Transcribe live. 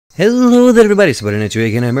Hello there everybody, it's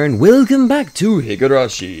Watanagashi and welcome back to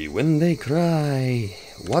Higurashi, When They Cry,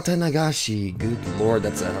 Watanagashi. Good lord,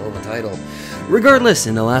 that's a hell of a title. Regardless,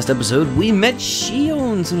 in the last episode, we met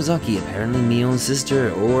Shion Tsunezaki, apparently Mion's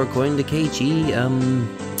sister, or according to Keiichi,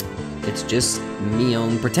 it's just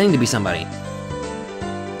Mion pretending to be somebody.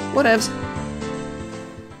 Whatevs.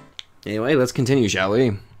 Anyway, let's continue, shall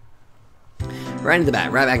we? Right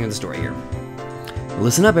back into the story here.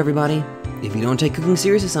 Listen up, everybody. If you don't take cooking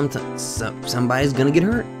seriously, somebody's gonna get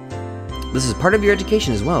hurt. This is part of your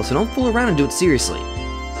education as well, so don't fool around and do it seriously.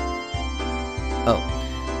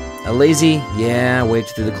 Oh, a lazy, yeah, waved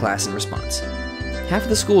through the class in response. Half of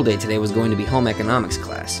the school day today was going to be home economics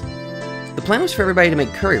class. The plan was for everybody to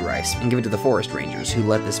make curry rice and give it to the forest rangers who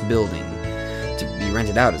let this building to be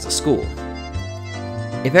rented out as a school.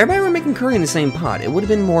 If everybody were making curry in the same pot, it would have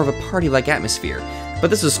been more of a party-like atmosphere, but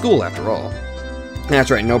this is school after all.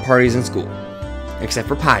 That's right, no parties in school. Except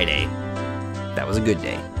for Pie Day. That was a good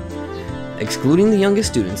day. Excluding the youngest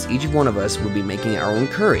students, each one of us would be making our own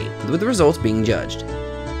curry, with the results being judged.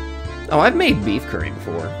 Oh, I've made beef curry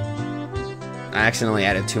before. I accidentally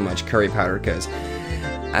added too much curry powder because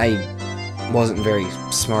I wasn't very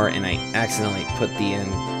smart and I accidentally put the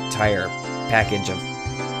entire package of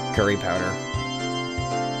curry powder.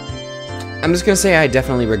 I'm just gonna say I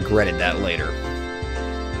definitely regretted that later.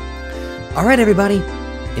 Alright everybody,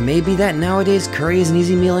 it may be that nowadays curry is an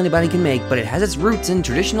easy meal anybody can make, but it has its roots in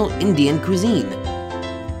traditional Indian cuisine.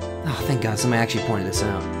 Oh, thank God somebody actually pointed this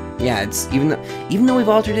out. Yeah, it's even though we've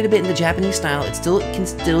altered it a bit in the Japanese style, it's still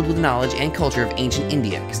instilled with knowledge and culture of ancient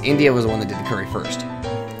India, because India was the one that did the curry first.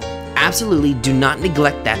 Absolutely do not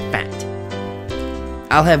neglect that fact.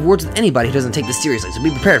 I'll have words with anybody who doesn't take this seriously, so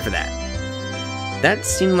be prepared for that. That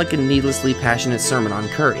seemed like a needlessly passionate sermon on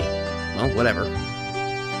curry. Well, whatever.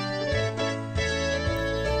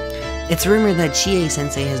 It's rumored that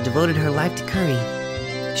Chie-sensei has devoted her life to curry.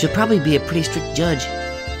 She'll probably be a pretty strict judge.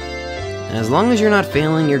 As long as you're not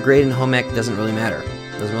failing, your grade in home ec doesn't really matter.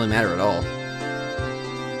 Doesn't really matter at all.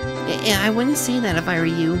 Yeah, I wouldn't say that if I were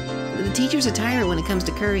you. The teacher's a tyrant when it comes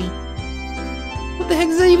to curry. What the heck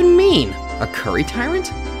does that even mean? A curry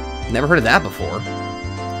tyrant? Never heard of that before.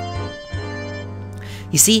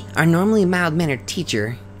 You see, our normally mild-mannered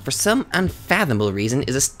teacher, for some unfathomable reason,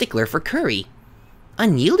 is a stickler for curry.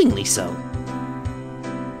 Unyieldingly so.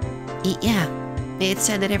 Yeah, it's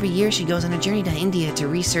said that every year she goes on a journey to India to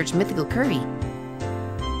research mythical curry.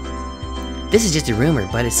 This is just a rumor,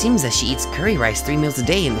 but it seems that she eats curry rice 3 meals a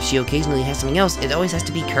day, and if she occasionally has something else, it always has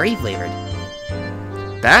to be curry flavored.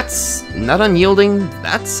 That's not unyielding,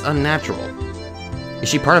 that's unnatural. Is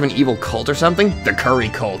she part of an evil cult or something? The curry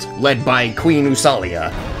cult, led by Queen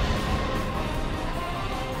Usalia.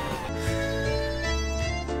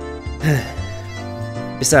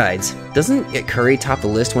 Besides, doesn't curry top the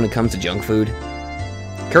list when it comes to junk food?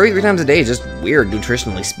 Curry 3 times a day is just weird,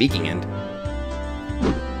 nutritionally speaking, and...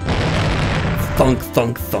 Thunk,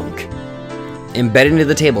 thunk, thunk. Embedded into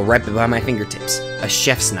the table right by my fingertips, a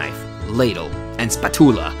chef's knife, ladle, and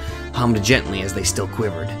spatula hummed gently as they still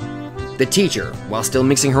quivered. The teacher, while still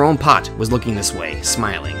mixing her own pot, was looking this way,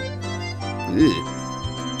 smiling.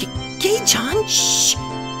 Kei-chan, shh!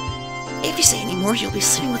 If you say any more, you'll be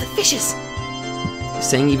sleeping with the fishes.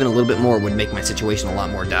 Saying even a little bit more would make my situation a lot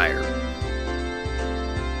more dire.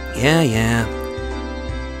 Yeah.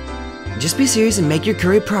 Just be serious and make your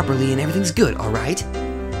curry properly and everything's good, alright?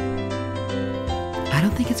 I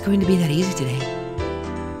don't think it's going to be that easy today.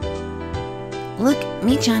 Look,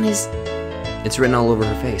 Mi-chan is... It's written all over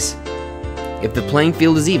her face. If the playing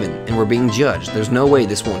field is even and we're being judged, there's no way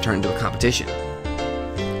this won't turn into a competition.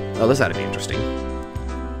 Oh, this ought to be interesting.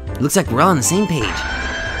 Looks like we're all on the same page.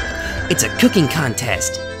 It's a cooking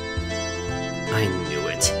contest! I knew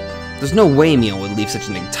it. There's no way Mion would leave such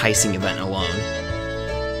an enticing event alone.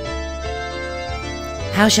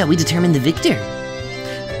 How shall we determine the victor?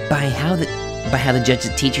 By how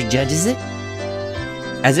the teacher judges it?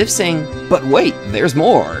 As if saying, but wait, there's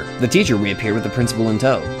more! The teacher reappeared with the principal in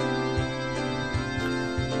tow.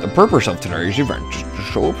 The purpose of today's event is to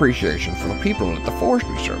show appreciation for the people at the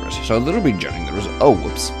forestry service, so they'll be judging the results. Oh,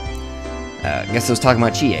 whoops. Guess I was talking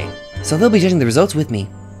about Chie. So they'll be judging the results with me.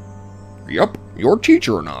 Yup, your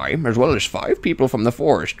teacher and I, as well as 5 people from the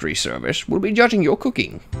forestry service, will be judging your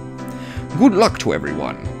cooking. Good luck to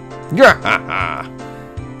everyone. Yeah.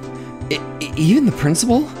 Even the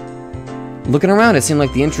principal? Looking around, it seemed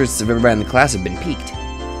like the interests of everybody in the class had been piqued.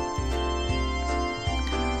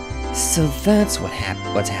 So that's what's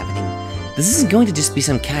happening. This isn't going to just be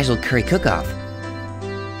some casual curry cook-off.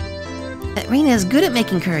 Reina is good at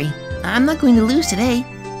making curry. I'm not going to lose today.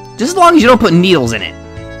 Just as long as you don't put needles in it.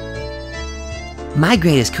 My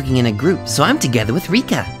grade is cooking in a group, so I'm together with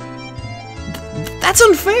Rika. That's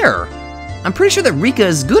unfair. I'm pretty sure that Rika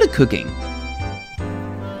is good at cooking.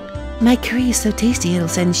 My curry is so tasty it'll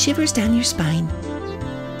send shivers down your spine.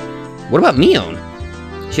 What about Mion?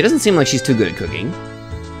 She doesn't seem like she's too good at cooking.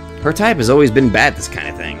 Her type has always been bad at this kind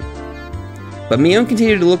of thing. But Mion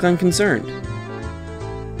continued to look unconcerned.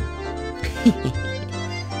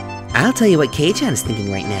 I'll tell you what Kei-chan's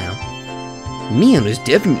thinking right now. Mion is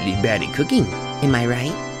definitely bad at cooking. Am I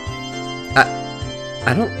right?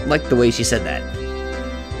 I don't like the way she said that.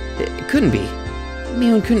 It couldn't be.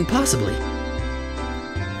 Mion couldn't possibly.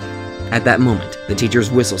 At that moment, the teacher's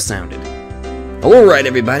whistle sounded. All right,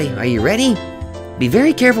 everybody, are you ready? Be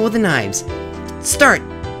very careful with the knives. Start!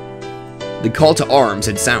 The call to arms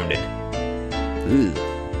had sounded. Ooh,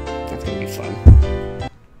 that's gonna be fun.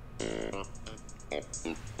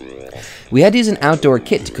 We had to use an outdoor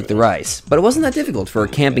kit to cook the rice, but it wasn't that difficult for a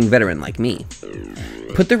camping veteran like me.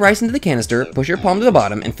 Put the rice into the canister, push your palm to the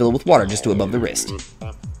bottom, and fill it with water just to above the wrist.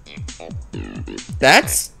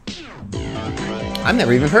 That's... I've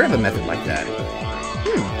never even heard of a method like that.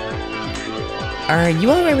 Are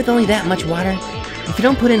you alright with only that much water? If you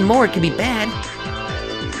don't put in more, it could be bad.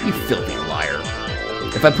 You filthy liar.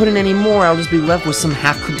 If I put in any more, I'll just be left with some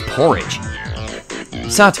half-cooked porridge.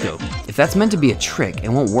 Satoko, if that's meant to be a trick, it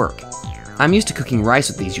won't work. I'm used to cooking rice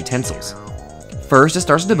with these utensils. First it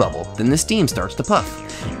starts to bubble, then the steam starts to puff.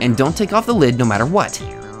 And don't take off the lid no matter what.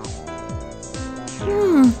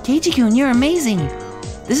 Keiji-kun, you're amazing.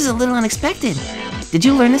 This is a little unexpected. Did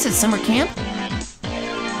you learn this at summer camp?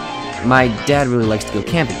 My dad really likes to go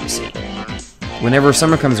camping, you see. Whenever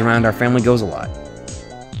summer comes around, our family goes a lot.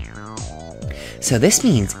 So this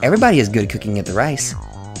means everybody is good at cooking at the rice.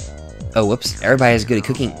 Oh, whoops. Everybody is good at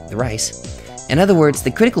cooking the rice. In other words,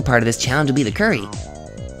 the critical part of this challenge will be the curry.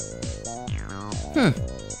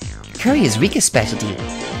 Curry is Rika's specialty.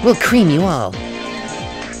 We'll cream you all.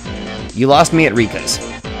 You lost me at Rika's.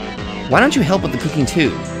 Why don't you help with the cooking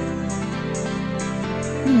too?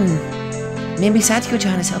 Maybe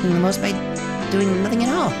Satoko-chan is helping the most by doing nothing at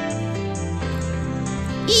all.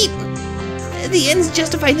 Eat! The ends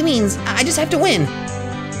justify the means. I just have to win.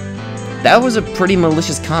 That was a pretty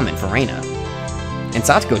malicious comment for Reina. And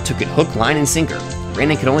Satoko took it hook, line, and sinker.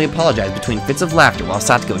 Reina could only apologize between fits of laughter while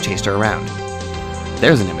Satoko chased her around.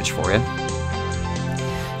 There's an image for you.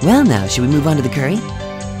 Well now, should we move on to the curry?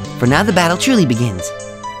 For now the battle truly begins.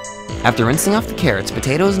 After rinsing off the carrots,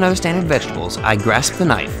 potatoes, and other standard vegetables, I grasped the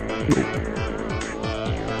knife.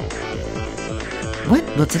 What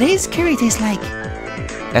will today's curry taste like?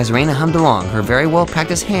 As Reina hummed along, her very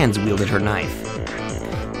well-practiced hands wielded her knife.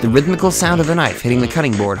 The rhythmical sound of the knife hitting the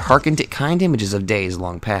cutting board harkened to kind images of days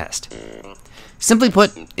long past. Simply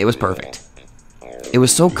put, it was perfect. It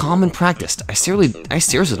was so calm and practiced, I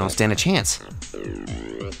seriously don't stand a chance.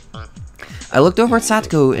 I looked over at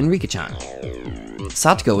Satoko and Rika-chan.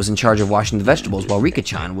 Satoko was in charge of washing the vegetables while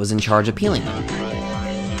Rika-chan was in charge of peeling them.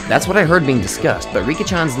 That's what I heard being discussed, but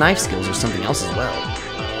Rika-chan's knife skills are something else as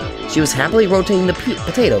well. She was happily rotating the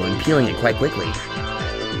potato and peeling it quite quickly.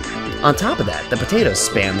 On top of that, the potatoes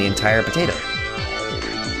spanned the entire potato.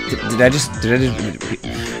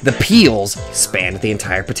 The peels spanned the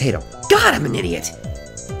entire potato. God, I'm an idiot!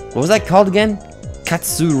 What was that called again?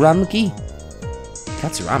 Katsuramaki?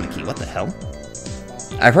 Katsuramaki, what the hell?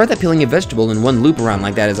 I've heard that peeling a vegetable in one loop around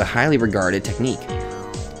like that is a highly regarded technique.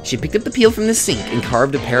 She picked up the peel from the sink and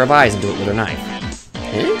carved a pair of eyes into it with her knife.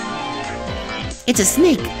 Huh? It's a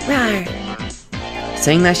snake! Rawr!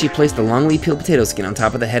 Saying that, she placed the longly peeled potato skin on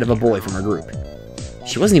top of the head of a boy from her group.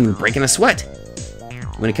 She wasn't even breaking a sweat.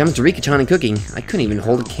 When it comes to Rika-chan and cooking, I couldn't even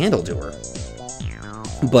hold a candle to her.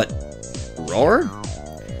 But, roar?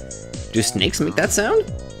 Do snakes make that sound?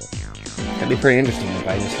 That'd be pretty interesting if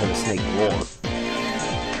I just heard a snake roar.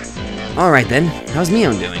 Alright then, how's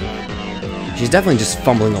Mion doing? She's definitely just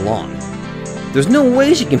fumbling along. There's no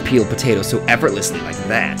way she can peel potatoes so effortlessly like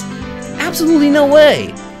that. Absolutely no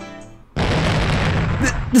way!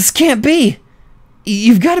 This can't be!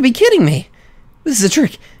 You've got to be kidding me! This is a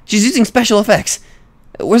trick. She's using special effects.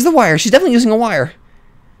 Where's the wire? She's definitely using a wire.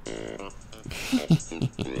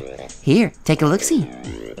 Here, take a look-see.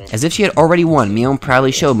 As if she had already won, Mion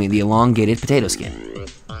proudly showed me the elongated potato skin.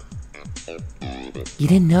 You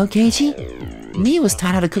didn't know, Keiji? Mia was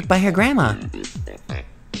taught how to cook by her grandma.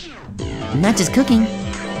 Not just cooking.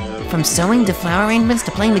 From sewing to flower arrangements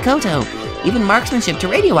to playing the koto, even marksmanship to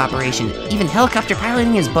radio operation, even helicopter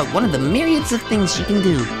piloting is but one of the myriads of things she can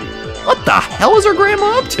do. What the hell is her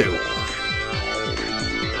grandma up to?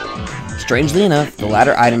 Strangely enough, the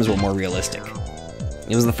latter items were more realistic.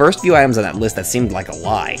 It was the first few items on that list that seemed like a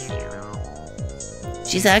lie.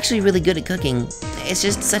 She's actually really good at cooking. It's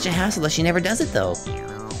just such a hassle that she never does it, though.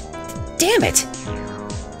 Damn it!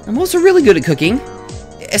 I'm also really good at cooking,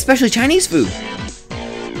 especially Chinese food.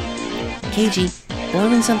 Keiji,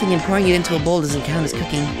 boiling something and pouring it into a bowl doesn't count as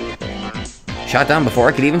cooking. Shot down before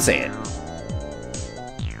I could even say it.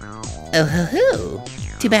 Oh ho ho!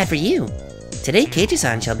 Too bad for you. Today,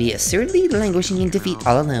 Keiji-san shall be assuredly languishing in defeat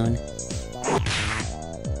all alone.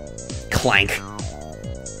 Clank.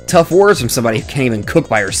 Tough words from somebody who can't even cook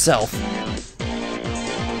by herself.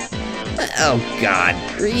 Oh god.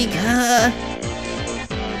 Rika!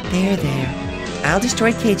 There. I'll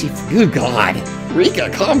destroy Keiji for Good god. Rika,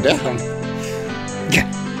 calm down.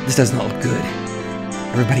 This does not look good.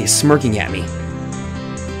 Everybody is smirking at me.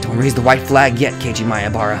 Don't raise the white flag yet, Keiji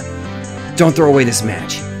Mayabara. Don't throw away this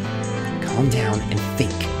match. Calm down and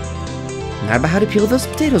think. Not about how to peel those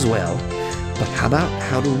potatoes well, but how about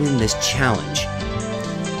how to win this challenge.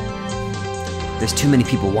 There's too many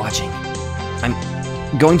people watching. I'm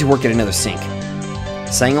going to work at another sink.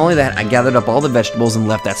 Saying only that, I gathered up all the vegetables and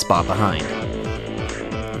left that spot behind.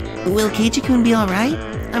 Will Keiji-kun be alright?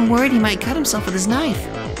 I'm worried he might cut himself with his knife.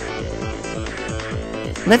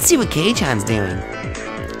 Let's see what Keiji-chan's doing.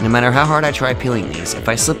 No matter how hard I try peeling these, if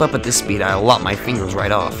I slip up at this speed, I'll lop my fingers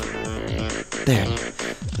right off. There.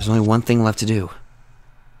 There's only one thing left to do.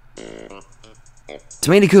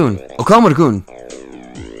 Tomato-kun! Okamoto-kun!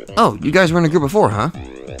 Oh, you guys were in a group before, huh?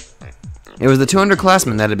 It was the two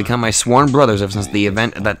underclassmen that had become my sworn brothers ever since the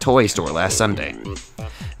event at that toy store last Sunday.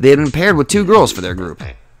 They had been paired with two girls for their group.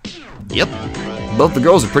 Yep, both the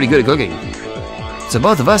girls are pretty good at cooking. So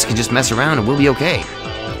both of us can just mess around and we'll be okay.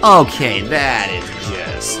 Okay, that is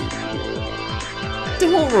just...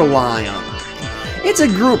 Don't rely on them. It's a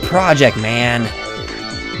group project, man.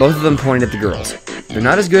 Both of them pointed at the girls. They're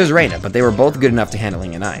not as good as Reina, but they were both good enough to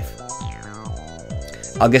handling a knife.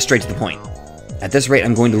 I'll get straight to the point. At this rate,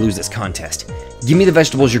 I'm going to lose this contest. Give me the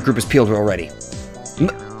vegetables your group has peeled already.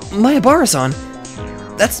 Mayabara-san,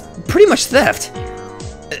 that's pretty much theft.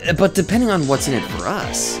 But depending on what's in it for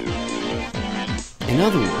us. In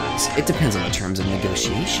other words, it depends on the terms of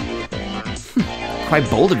negotiation. Quite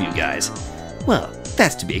bold of you guys. Well,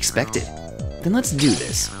 that's to be expected. Then let's do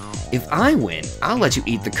this. If I win, I'll let you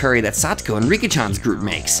eat the curry that Satoko and Rika-chan's group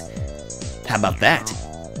makes. How about that?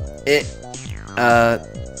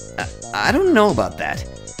 I don't know about that.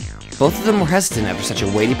 Both of them were hesitant after such a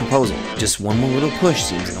weighty proposal. Just one more little push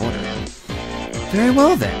seems in order. Very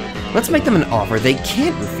well then. Let's make them an offer they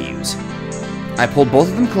can't refuse. I pulled both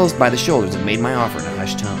of them close by the shoulders and made my offer in a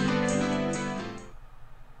hushed tone.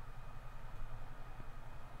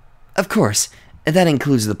 Of course, that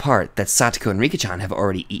includes the part that Satoko and Rika-chan have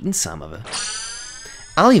already eaten some of it.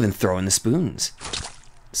 I'll even throw in the spoons.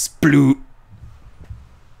 Sploot.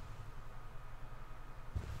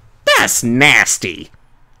 That's nasty.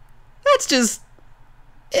 That's just...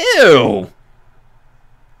 Ew.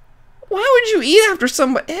 Why would you eat after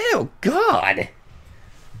somebody... Ew, God.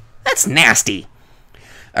 That's nasty.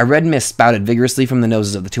 A red mist spouted vigorously from the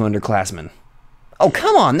noses of the two underclassmen. Oh,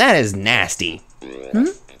 come on, that is nasty.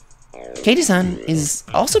 Keiji-san is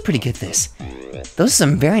also pretty good at this. Those are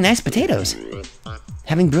some very nice potatoes.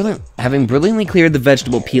 Having brilliantly cleared the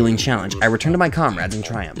vegetable peeling challenge, I returned to my comrades in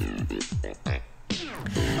triumph.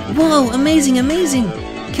 Whoa, amazing, amazing!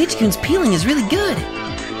 Keiji-kun's peeling is really good.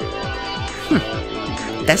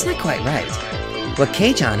 That's not quite right. What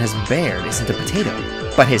Keichan has bared isn't a potato,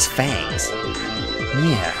 but his fangs.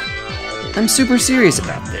 Yeah, I'm super serious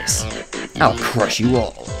about this. I'll crush you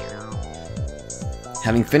all.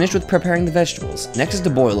 Having finished with preparing the vegetables, next is to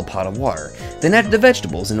boil a pot of water, then add the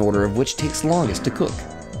vegetables in order of which takes longest to cook.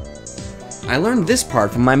 I learned this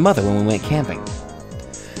part from my mother when we went camping.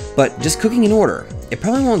 But just cooking in order, it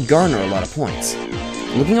probably won't garner a lot of points.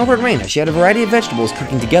 Looking over at Reina, she had a variety of vegetables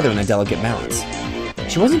cooking together in a delicate balance.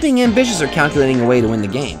 She wasn't being ambitious or calculating a way to win the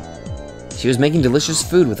game. She was making delicious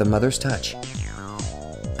food with a mother's touch.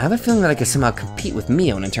 I have a feeling that I could somehow compete with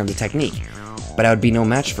Mion in terms of technique, but I would be no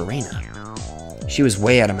match for Reina. She was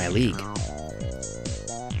way out of my league.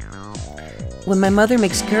 When my mother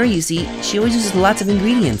makes curry, you see, she always uses lots of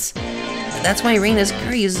ingredients. That's why Reina's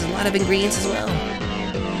curry uses a lot of ingredients as well.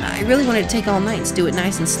 I really wanted to take all night and do it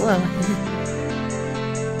nice and slow.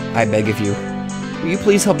 I beg of you, will you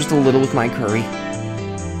please help just a little with my curry?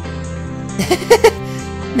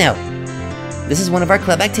 No. This is one of our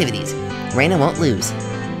club activities. Reina won't lose.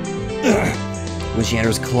 When she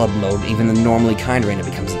enters club mode, even the normally kind Reina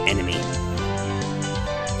becomes an enemy.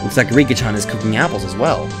 Looks like Rika-chan is cooking apples as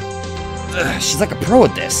well. She's like a pro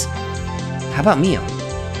at this. How about Mio?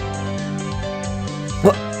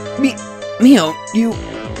 What? Mio, you...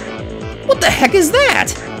 What the heck is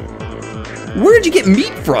that? Where did you get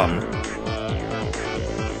meat from?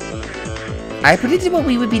 I predicted what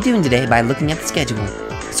we would be doing today by looking at the schedule,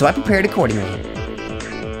 so I prepared accordingly.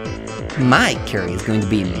 My curry is going to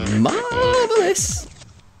be marvelous!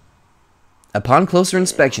 Upon closer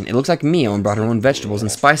inspection, it looks like Mion brought her own vegetables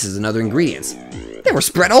and spices and other ingredients. They were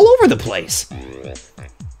spread all over the place!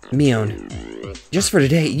 Mion, just for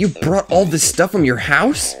today, you brought all this stuff from your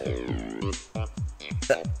house?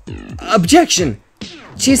 Objection!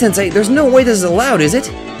 Chi-sensei, there's no way this is allowed, is it?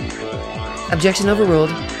 Objection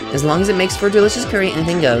overruled. As long as it makes for a delicious curry,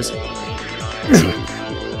 anything goes.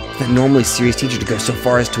 That normally serious teacher to go so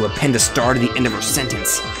far as to append a star to the end of her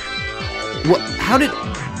sentence. What? How did...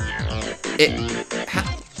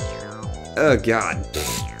 Oh god.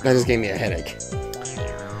 That just gave me a headache.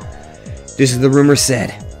 This is the rumor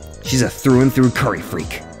said. She's a through and through curry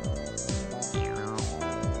freak.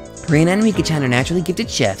 Reina and Rika-chan are naturally gifted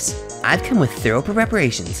chefs. I've come with thorough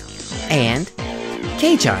preparations. And...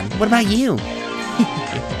 Kei-chan, what about you?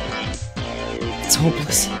 It's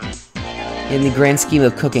hopeless. In the grand scheme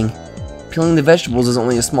of cooking, peeling the vegetables is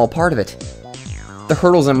only a small part of it. The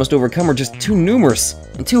hurdles I must overcome are just too numerous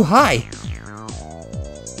and too high.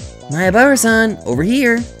 Mayabara-san, over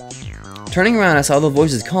here. Turning around, I saw the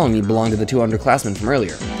voices calling me belonged to the two underclassmen from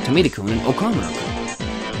earlier, Tomita-kun and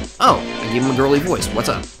Okamura-kun. Oh, I gave him a girly voice. What's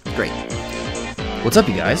up? Great. What's up,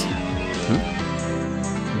 you guys?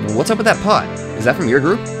 What's up with that pot? Is that from your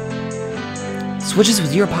group? Switches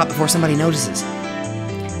with your pot before somebody notices.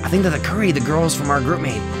 I think that the curry the girls from our group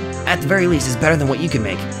made, at the very least, is better than what you can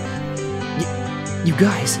make. You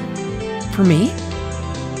guys? For me?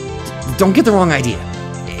 Don't get the wrong idea.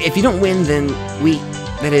 If you don't win, then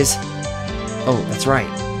that is... Oh, that's right.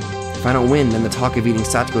 If I don't win, then the talk of eating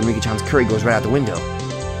Satoko and Rika-chan's curry goes right out the window.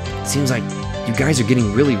 Seems like you guys are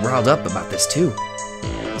getting really riled up about this, too.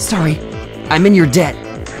 Sorry, I'm in your debt.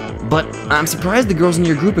 But I'm surprised the girls in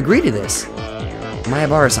your group agree to this.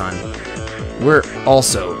 Mayabara-san, we're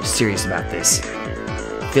also serious about this.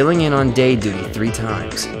 Filling in on day duty 3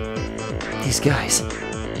 times. These guys,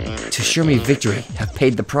 to assure me victory, have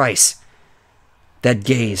paid the price. That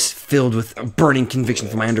gaze filled with a burning conviction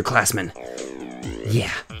for my underclassmen.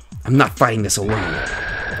 Yeah, I'm not fighting this alone.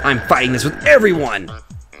 I'm fighting this with everyone!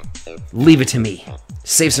 Leave it to me.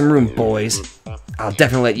 Save some room, boys. I'll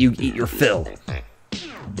definitely let you eat your fill.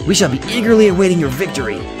 We shall be eagerly awaiting your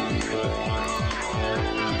victory.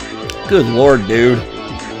 Good lord, dude.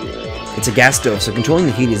 It's a gas stove, so controlling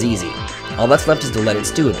the heat is easy. All that's left is to let it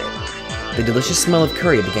stew a bit. The delicious smell of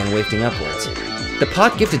curry began wafting upwards. The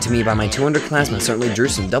pot gifted to me by my 2 underclassmen certainly drew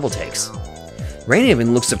some double takes. Reina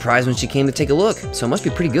even looked surprised when she came to take a look, so it must be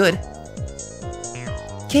pretty good.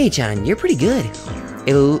 Kei-chan, you're pretty good.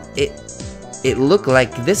 It looked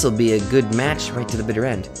like this'll be a good match right to the bitter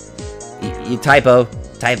end. You typo.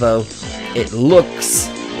 It looks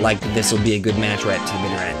like this'll be a good match right to the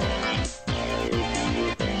bitter end.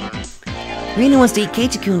 Reina wants to eat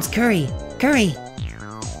Keiichi-kun's curry. Curry!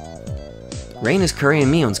 Reina's curry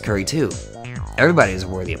and Mion's curry too. Everybody is a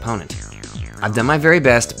worthy opponent. I've done my very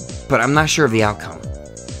best, but I'm not sure of the outcome.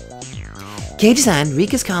 Keiichi-san,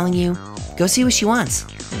 Rika's calling you. Go see what she wants.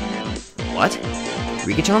 What?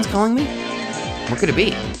 Rika-chan's calling me? What could it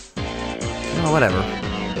be? Oh, whatever.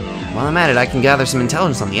 While I'm at it, I can gather some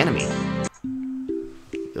intelligence on the enemy.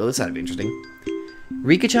 Oh, this ought to be interesting.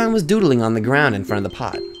 Rika-chan was doodling on the ground in front of the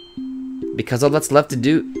pot. Because all that's left is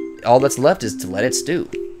to let it stew.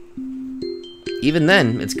 Even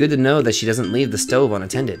then, it's good to know that she doesn't leave the stove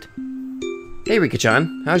unattended. Hey,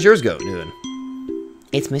 Rika-chan, how's yours doing?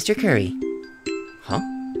 It's Mr. Curry. Huh?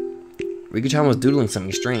 Rika-chan was doodling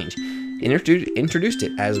something strange, and introduced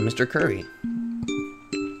it as Mr. Curry.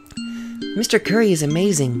 Mr. Curry is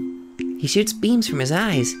amazing. He shoots beams from his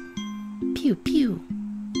eyes. Pew, pew.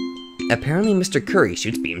 Apparently, Mr. Curry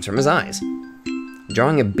shoots beams from his eyes.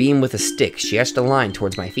 Drawing a beam with a stick, she etched a line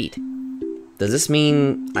towards my feet. Does this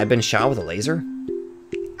mean I've been shot with a laser?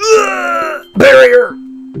 Barrier!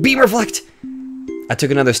 Beam reflect! I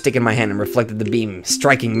took another stick in my hand and reflected the beam,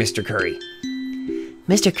 striking Mr. Curry.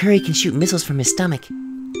 Mr. Curry can shoot missiles from his stomach.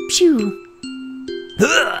 Pew!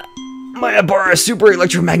 Mayabara super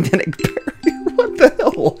electromagnetic barrier. What the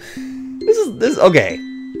hell? This okay.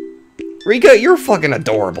 Rika, you're fucking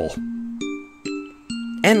adorable.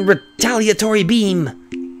 And retaliatory beam.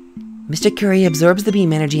 Mr. Curry absorbs the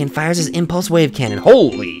beam energy and fires his impulse wave cannon.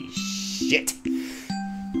 Holy shit.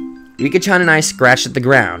 Rika-chan and I scratched at the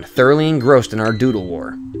ground, thoroughly engrossed in our doodle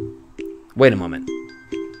war. Wait a moment.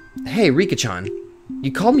 Hey, Rika-chan,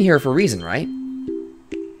 you called me here for a reason, right?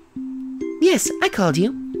 Yes, I called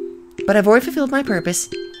you, but I've already fulfilled my purpose.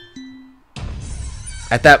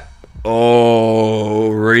 At that... Oh,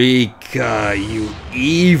 Rika, you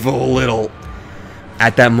evil little...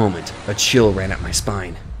 At that moment, a chill ran up my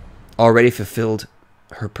spine. Already fulfilled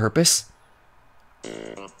her purpose?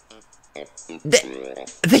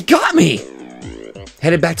 They got me!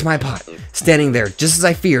 Headed back to my pot. Standing there, just as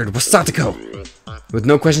I feared, was Satoko. With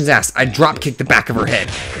no questions asked, I drop-kicked the back of her head.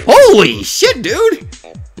 Holy shit, dude!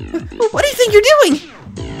 What do you think you're doing?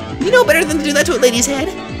 You know better than to do that to a lady's head.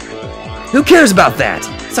 Who cares about that?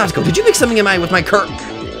 Satoko, did you make something in my with my cur-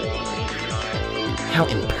 How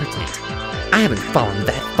impertinent. I haven't fallen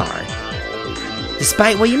that far.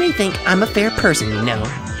 Despite what you may think, I'm a fair person, you know.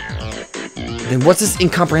 Then what's this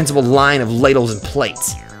incomprehensible line of ladles and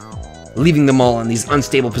plates? Leaving them all in these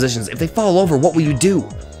unstable positions. If they fall over, what will you do?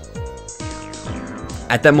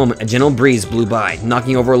 At that moment, a gentle breeze blew by,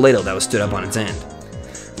 knocking over a ladle that was stood up on its end.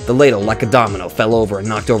 The ladle, like a domino, fell over and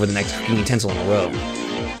knocked over the next cooking utensil in a row.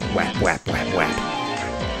 Whap, whap, whap, whap.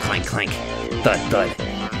 Clank, clank. Thud, thud.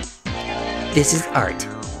 This is art.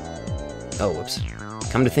 Oh, whoops.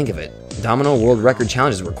 Come to think of it, Domino World Record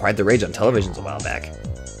Challenges were quite the rage on televisions a while back.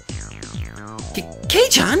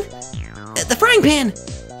 Kei-chan! The frying pan!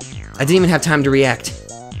 I didn't even have time to react.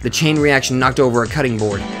 The chain reaction knocked over a cutting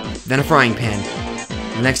board, then a frying pan.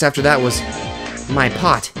 The next after that was my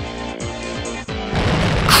pot.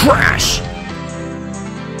 Crash!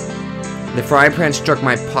 The frying pan struck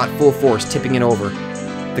my pot full force, tipping it over.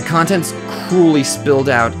 The contents cruelly spilled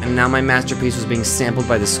out, and now my masterpiece was being sampled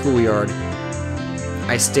by the schoolyard.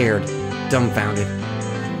 I stared, dumbfounded.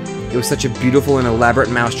 It was such a beautiful and elaborate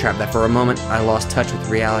mousetrap that for a moment I lost touch with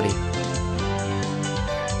reality.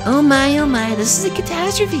 Oh my, this is a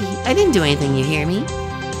catastrophe. I didn't do anything, you hear me?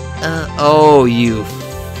 Oh, you...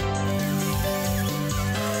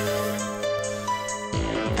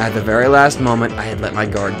 At the very last moment, I had let my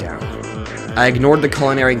guard down. I ignored the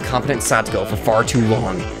culinary incompetent Satoko for far too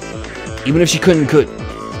long. Even if she couldn't cook,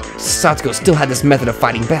 Satoko still had this method of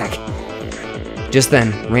fighting back. Just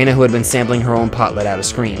then, Reina, who had been sampling her own pot, let out a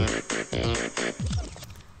scream.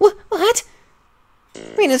 What?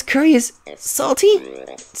 Reina's curry is salty?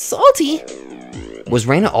 Salty? Was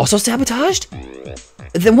Reina also sabotaged?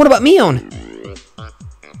 Then what about Mion?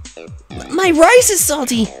 My rice is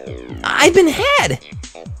salty! I've been had!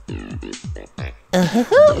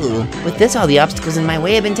 With this, all the obstacles in my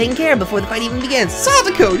way have been taken care of before the fight even begins.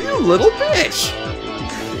 Satoko, you little bitch!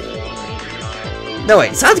 No,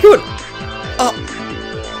 wait, Satoko and...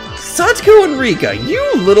 Satoko and Rika,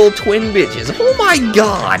 you little twin bitches. Oh my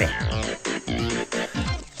god!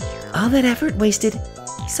 All that effort wasted.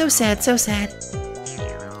 So sad, so sad.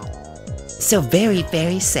 So very,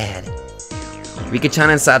 very sad. Rika-chan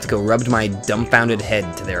and Satoko rubbed my dumbfounded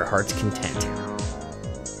head to their heart's content.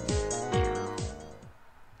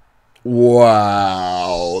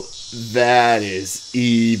 Wow, that is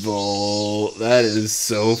evil. That is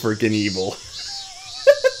so freaking evil.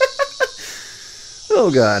 Oh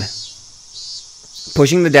god.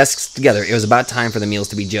 Pushing the desks together, it was about time for the meals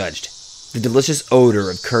to be judged. The delicious odor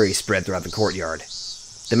of curry spread throughout the courtyard.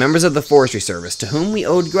 The members of the forestry service, to whom we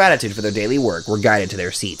owed gratitude for their daily work, were guided to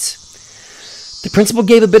their seats. The principal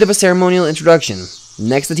gave a bit of a ceremonial introduction.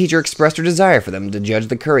 Next, the teacher expressed her desire for them to judge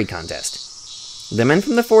the curry contest. The men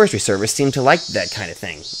from the forestry service seemed to like that kind of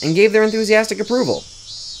thing, and gave their enthusiastic approval.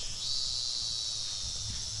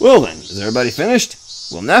 Well then, is everybody finished?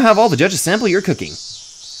 We'll now have all the judges sample your cooking.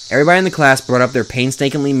 Everybody in the class brought up their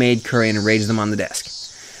painstakingly made curry and arranged them on the desk.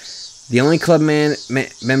 The only club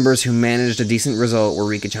members who managed a decent result were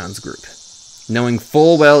Rika-chan's group. Knowing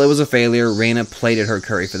full well it was a failure, Reina plated her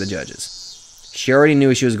curry for the judges. She already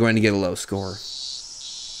knew she was going to get a low score.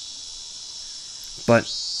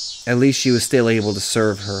 But at least she was still able to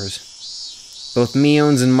serve hers. Both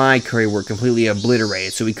Mion's and my curry were completely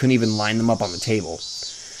obliterated, so we couldn't even line them up on the table.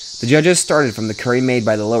 The judges started from the curry made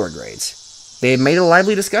by the lower grades. They had made a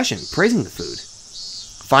lively discussion, praising the food.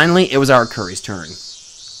 Finally, it was our curry's turn.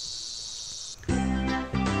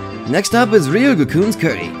 Next up is Ryugu-kun's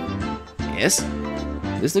curry. Yes,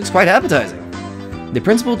 this looks quite appetizing. The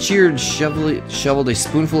principal cheered, shoveled a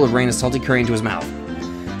spoonful of Reina's salty curry into his mouth.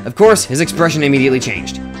 Of course, his expression immediately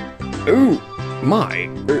changed. Oh, my,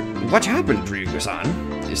 what happened, Ryugu-san?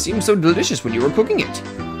 It seemed so delicious when you were cooking it.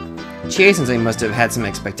 Chie-sensei must have had some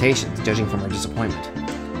expectations, judging from her disappointment.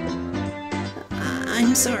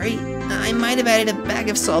 I'm sorry. I might have added a bag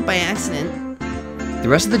of salt by accident. The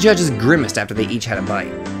rest of the judges grimaced after they each had a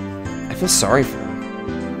bite. I feel sorry for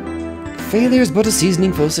them. Failure is but a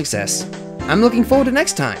seasoning for success. I'm looking forward to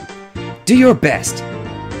next time. Do your best.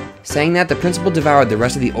 Saying that, the principal devoured the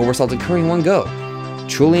rest of the oversalted curry in one go.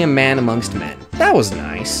 Truly a man amongst men. That was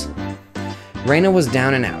nice. Reina was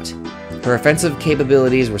down and out. Her offensive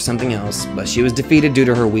capabilities were something else, but she was defeated due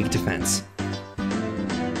to her weak defense.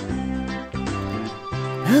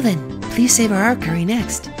 Well then, please save our curry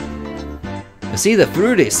next. I see the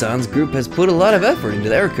Furude-san's group has put a lot of effort into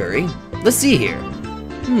their curry. Let's see here.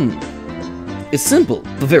 It's simple,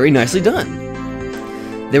 but very nicely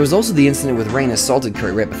done. There was also the incident with Reina's salted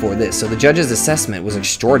curry right before this, so the judge's assessment was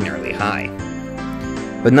extraordinarily high.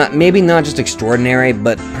 But maybe not just extraordinary,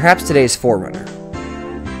 but perhaps today's forerunner.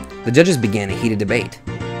 The judges began a heated debate.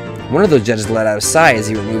 One of those judges let out a sigh as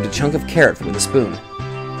he removed a chunk of carrot with a spoon.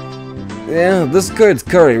 Yeah, this kid's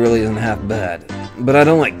curry really isn't half bad, but I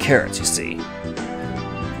don't like carrots, you see.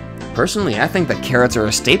 Personally, I think that carrots are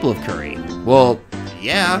a staple of curry. Well,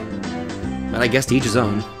 yeah, but I guess to each his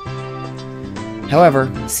own. However,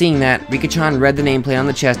 seeing that, Rika-chan read the nameplate on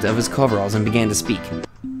the chest of his coveralls and began to speak.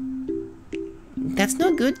 That's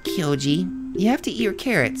no good, Kyoji. You have to eat your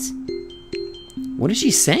carrots. What is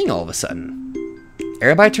she saying all of a sudden?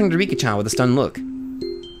 Everybody turned to Rika-chan with a stunned look.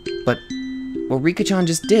 But what Rika-chan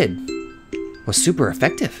just did was super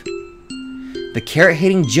effective. The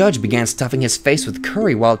carrot-hating judge began stuffing his face with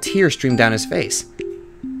curry while tears streamed down his face.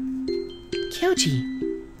 Kyoji,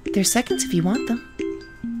 there's seconds if you want them.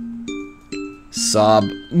 Sob,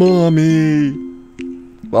 Mommy!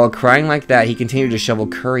 While crying like that, he continued to shovel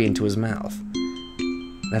curry into his mouth.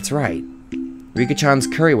 That's right. Rika-chan's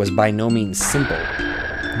curry was by no means simple.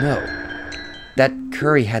 No. That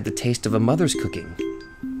curry had the taste of a mother's cooking.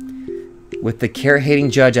 With the carrot-hating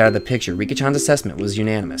judge out of the picture, Rika-chan's assessment was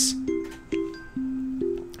unanimous.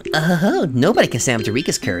 Oh, nobody can stand up to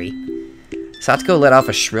Rika's curry. Satoko let off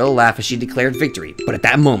a shrill laugh as she declared victory, but at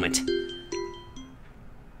that moment...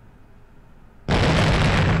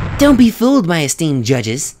 Don't be fooled, my esteemed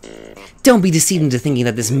judges. Don't be deceived into thinking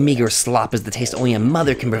that this meager slop is the taste only a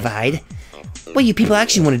mother can provide. What you people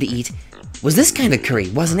actually wanted to eat was this kind of curry,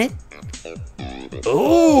 wasn't it?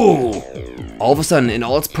 Oh! All of a sudden, in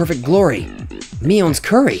all its perfect glory, Mion's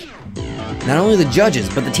curry. Not only the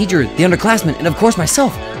judges, but the teacher, the underclassmen, and of course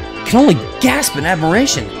myself, can only gasp in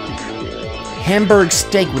admiration. Hamburg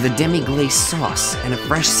steak with a demi-glace sauce and a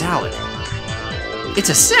fresh salad. It's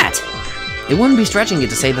a set! It wouldn't be stretching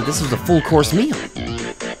it to say that this was a full-course meal.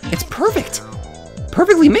 It's perfect!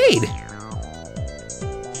 Perfectly made!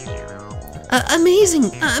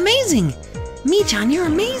 Amazing! Amazing! Mi-chan, you're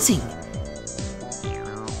amazing!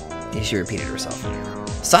 She repeated herself.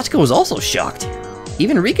 Satoko was also shocked.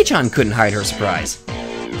 Even Rika-chan couldn't hide her surprise.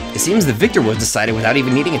 It seems the victor was decided without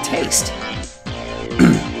even needing a taste.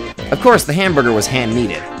 Of course, the hamburger was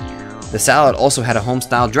hand-kneaded. The salad also had a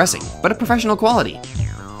home-style dressing, but of professional quality.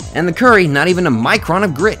 And the curry, not even a micron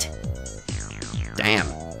of grit. Damn.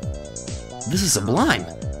 This is sublime.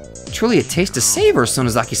 Truly a taste to savor,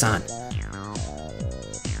 Sonozaki-san.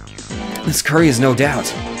 This curry is no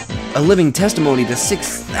doubt a living testimony to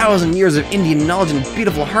 6,000 years of Indian knowledge and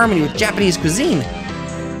beautiful harmony with Japanese cuisine.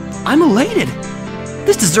 I'm elated.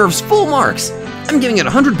 This deserves full marks. I'm giving it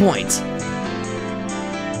 100 points.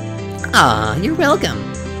 Aw, you're welcome.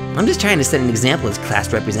 I'm just trying to set an example as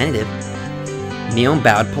class representative. Mion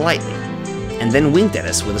bowed politely, and then winked at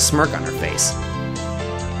us with a smirk on her face.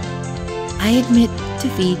 I admit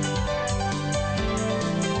defeat.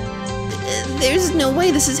 There's no way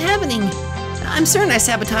this is happening. I'm certain I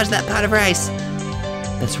sabotaged that pot of rice.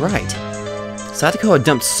 That's right. Satoko had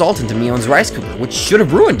dumped salt into Mion's rice cooker, which should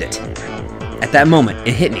have ruined it. At that moment,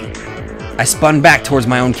 it hit me. I spun back towards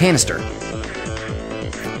my own canister.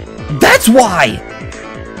 That's why!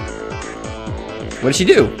 What did she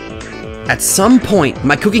do? At some point,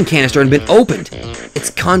 my cooking canister had been opened. Its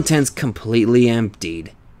contents completely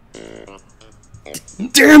emptied.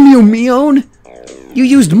 Damn you, Mion! You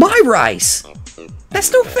used my rice!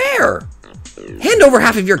 That's no fair! Hand over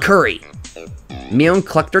half of your curry! Mion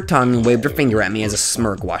clucked her tongue and waved her finger at me as a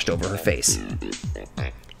smirk washed over her face.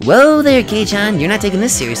 Whoa there, Kei-chan, you're not taking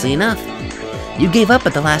this seriously enough. You gave up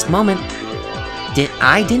at the last moment.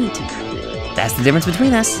 I didn't. That's the difference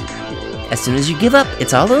between us. As soon as you give up,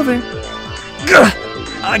 it's all over. Gah!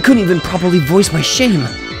 I couldn't even properly voice my shame.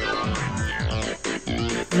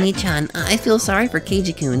 Mi-chan, I feel sorry for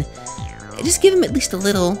Keiji-kun. Just give him at least a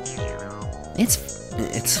little. It's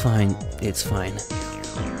fine. It's fine.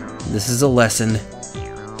 This is a lesson.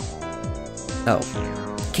 Oh.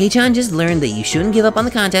 Kei-chan just learned that you shouldn't give up on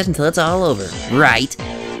the contest until it's all over, right?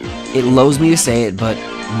 It loathes me to say it, but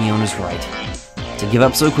Mion is right. To give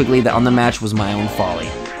up so quickly on the match was my own folly.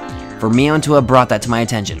 For Mion to have brought that to my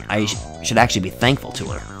attention, I should actually be thankful to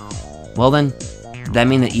her. Well then, does that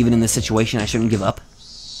mean that even in this situation I shouldn't give up?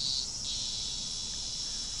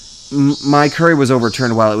 My curry was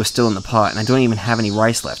overturned while it was still in the pot, and I don't even have any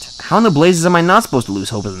rice left. How in the blazes am I not supposed to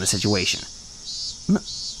lose hope in this situation?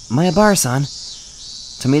 Mayabara-san.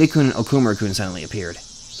 Tomita-kun and Okumura-kun suddenly appeared.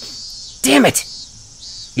 Damn it!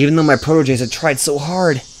 Even though my proteges had tried so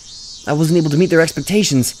hard, I wasn't able to meet their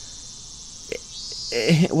expectations.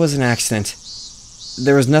 It was an accident.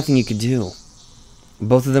 There was nothing you could do.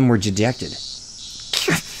 Both of them were dejected.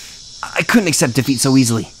 I couldn't accept defeat so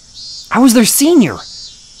easily. I was their senior.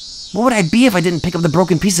 What would I be if I didn't pick up the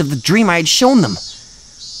broken piece of the dream I had shown them?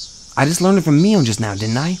 I just learned it from Mion just now,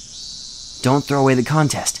 didn't I? Don't throw away the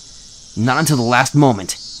contest. Not until the last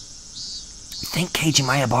moment. Think, Keiji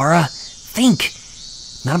Mayabara. Think.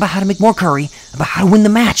 Not about how to make more curry, about how to win the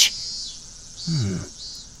match.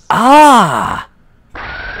 Ah!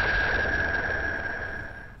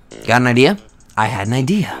 Got an idea? I had an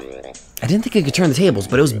idea. I didn't think I could turn the tables,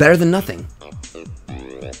 but it was better than nothing.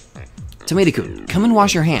 Tomato-kun, come and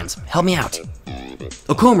wash your hands. Help me out.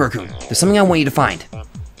 Okomura-kun, there's something I want you to find.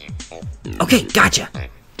 Okay, gotcha.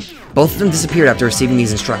 Both of them disappeared after receiving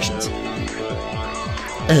these instructions.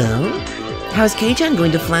 Oh? How's Kei-chan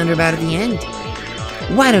going to flounder about at the end?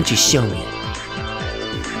 Why don't you show me?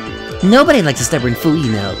 Nobody likes a stubborn fool,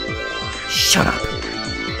 you know. Shut up.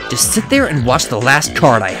 Just sit there and watch the last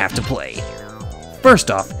card I have to play. First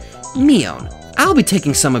off, Mion, I'll be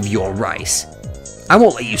taking some of your rice. I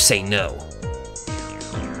won't let you say no.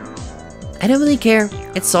 I don't really care.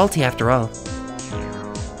 It's salty after all.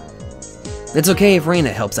 It's okay if Reina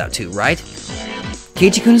helps out too, right?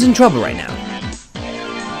 Keiichi-kun is in trouble right now.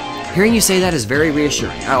 Hearing you say that is very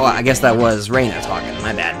reassuring. Oh, I guess that was Reina talking.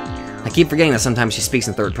 My bad. I keep forgetting that sometimes she speaks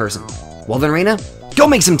in third person. Well then, Reina, go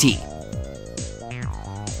make some tea!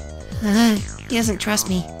 He doesn't trust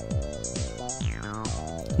me.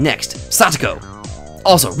 Next, Satoko.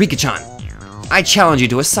 Also, Rika-chan. I challenge you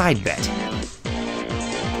to a side bet.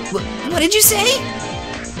 What did you say?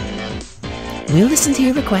 We'll listen to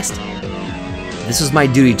your request. This was my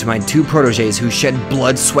duty to my two proteges who shed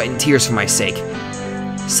blood, sweat, and tears for my sake.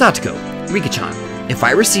 Satoko, Rika-chan, if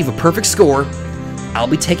I receive a perfect score, I'll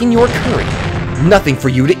be taking your curry. Nothing for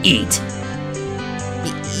you to eat.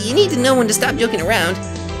 You need to know when to stop joking around.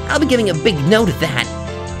 I'll be giving a big no to that.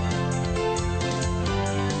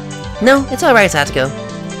 No, it's alright, Satoko.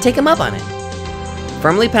 Take him up on it.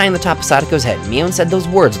 Firmly patting the top of Satoko's head, Mion said those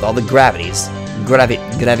words with all the gravitas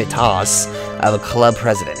of a club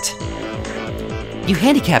president. You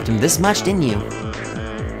handicapped him this much, didn't you?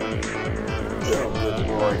 Oh, good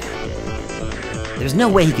lord. There's no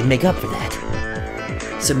way he can make up for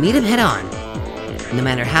that. So meet him head on. No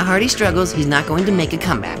matter how hard he struggles, he's not going to make a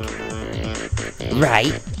comeback.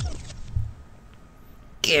 Right?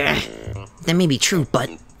 That may be true, but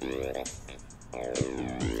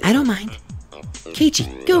I don't mind.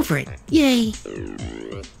 Keiichi, go for it. Yay!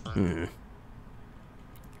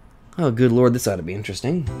 Oh, good lord, this ought to be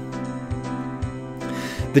interesting.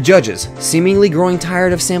 The judges, seemingly growing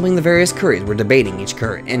tired of sampling the various curries, were debating each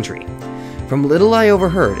curry entry. From little I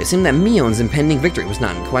overheard, it seemed that Mion's impending victory was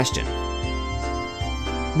not in question.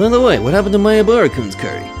 By the way, what happened to Mayabara-kun's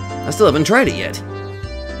curry? I still haven't tried it yet.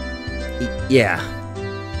 Yeah.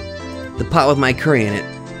 The pot with my curry in it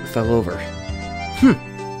fell over.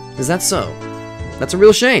 Is that so? That's a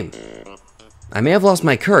real shame. I may have lost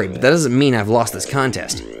my curry, but that doesn't mean I've lost this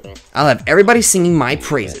contest. I'll have everybody singing my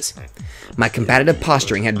praises. My combative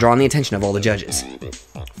posturing had drawn the attention of all the judges.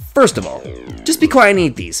 First of all, just be quiet and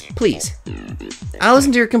eat these, please. I'll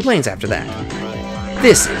listen to your complaints after that.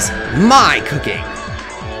 This is my cooking!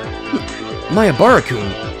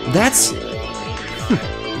 Mayabara-kun, that's...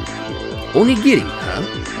 Onigiri,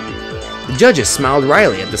 huh? The judges smiled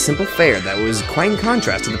wryly at the simple fare that was quite in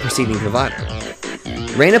contrast to the preceding provider.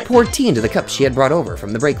 Reina poured tea into the cup she had brought over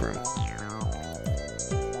from the break room.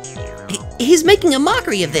 He's making a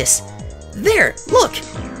mockery of this! There, look!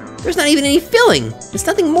 There's not even any filling! It's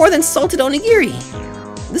nothing more than salted onigiri!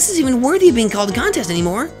 This isn't even worthy of being called a contest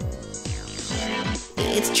anymore!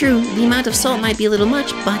 It's true, the amount of salt might be a little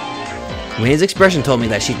much, but... Reina's expression told me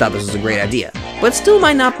that she thought this was a great idea, but still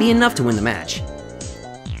might not be enough to win the match.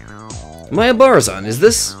 Mayabara-san, is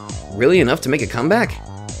this really enough to make a comeback?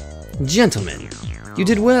 Gentlemen, you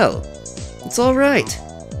did well. It's alright.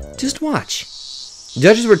 Just watch.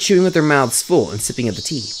 Judges were chewing with their mouths full and sipping at the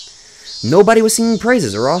tea. Nobody was singing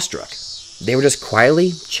praises or awestruck. They were just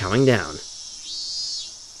quietly chowing down.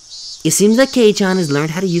 It seems that Kei-chan has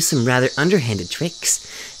learned how to use some rather underhanded tricks.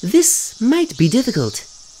 This might be difficult.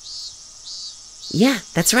 Yeah,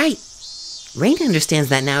 that's right. Reina understands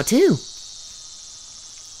that now, too.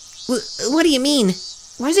 What do you mean?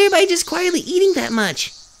 Why is everybody just quietly eating that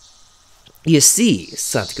much? You see,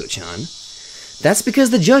 Satoko-chan, that's because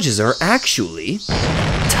the judges are actually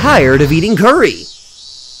tired of eating curry.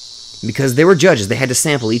 Because they were judges, they had to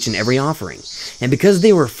sample each and every offering. And because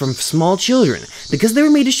they were from small children, because they were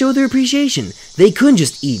made to show their appreciation, they couldn't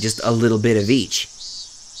just eat just a little bit of each.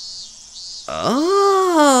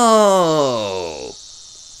 Oh!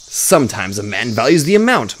 Sometimes a man values the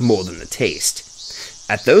amount more than the taste.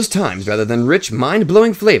 At those times, rather than rich,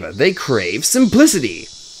 mind-blowing flavor, they crave simplicity.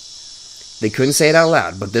 They couldn't say it out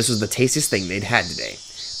loud, but this was the tastiest thing they'd had today.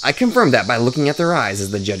 I confirmed that by looking at their eyes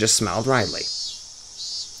as the judges smiled wryly.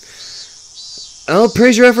 I'll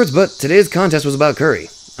praise your efforts, but today's contest was about curry.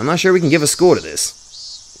 I'm not sure we can give a score to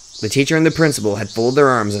this. The teacher and the principal had folded their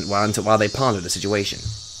arms while they pondered the situation.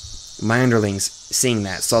 My underlings, seeing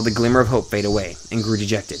that, saw the glimmer of hope fade away and grew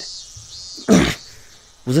dejected.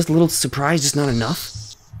 Was this little surprise just not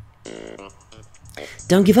enough?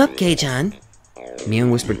 Don't give up, Kei-chan.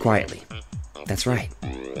 Mion whispered quietly. That's right.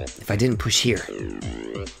 If I didn't push here.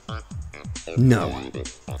 No.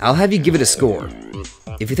 I'll have you give it a score.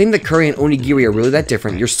 If you think that curry and onigiri are really that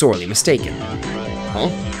different, you're sorely mistaken. Huh?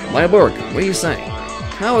 Mayaburg, what are you saying?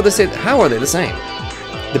 How are they the same?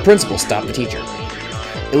 The principal stopped the teacher.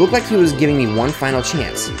 It looked like he was giving me one final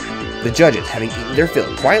chance. The judges, having eaten their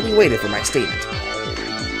fill, quietly waited for my statement.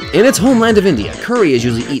 In its homeland of India, curry is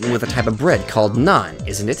usually eaten with a type of bread called naan,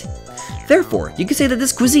 isn't it? Therefore, you could say that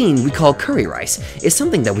this cuisine we call curry rice is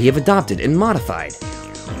something that we have adopted and modified.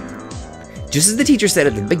 Just as the teacher said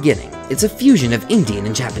at the beginning, it's a fusion of Indian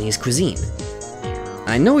and Japanese cuisine.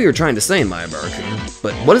 I know what you're trying to say, Mayaburg,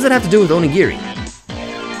 but what does it have to do with onigiri?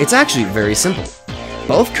 It's actually very simple.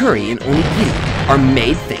 Both curry and onigiri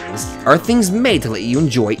are things made to let you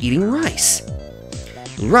enjoy eating rice.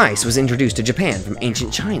 Rice was introduced to Japan from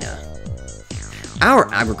ancient China.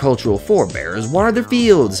 Our agricultural forebears watered their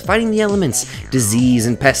fields, fighting the elements, disease,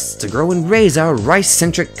 and pests to grow and raise our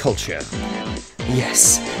rice-centric culture.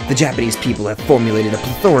 Yes, the Japanese people have formulated a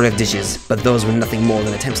plethora of dishes, but those were nothing more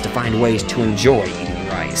than attempts to find ways to enjoy eating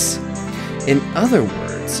rice. In other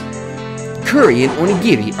words, curry and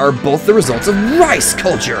onigiri are both the results of rice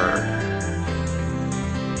culture!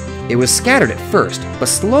 It was scattered at first, but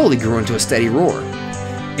slowly grew into a steady roar.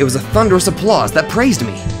 It was a thunderous applause that praised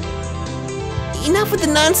me. Enough with the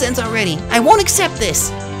nonsense already. I won't accept this.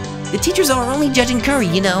 The teachers are only judging curry,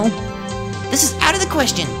 you know. This is out of the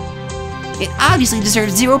question. It obviously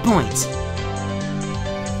deserves 0 points.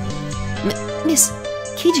 Miss,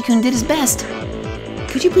 Keiji-kun did his best.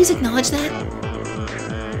 Could you please acknowledge that?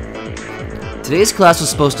 Today's class was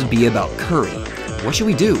supposed to be about curry. What should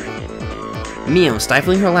we do? Mio,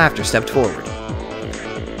 stifling her laughter, stepped forward.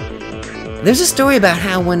 There's a story about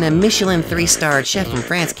how when a Michelin 3-star chef from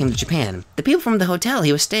France came to Japan, the people from the hotel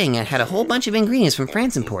he was staying at had a whole bunch of ingredients from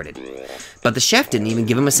France imported. But the chef didn't even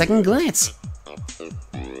give him a second glance.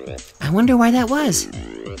 I wonder why that was.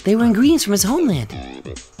 They were ingredients from his homeland.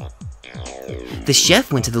 The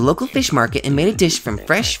chef went to the local fish market and made a dish from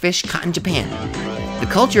fresh fish caught in Japan. The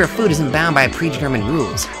culture of food isn't bound by predetermined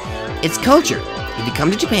rules. It's culture. If you come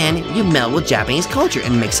to Japan, you meld with Japanese culture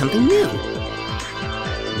and make something new.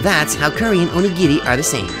 That's how curry and onigiri are the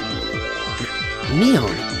same.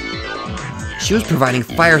 Mion. She was providing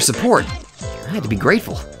fire support. I had to be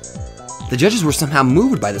grateful. The judges were somehow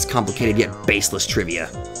moved by this complicated yet baseless trivia.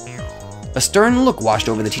 A stern look washed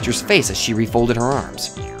over the teacher's face as she refolded her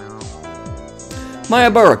arms.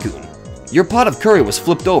 Mayabara-kun, your pot of curry was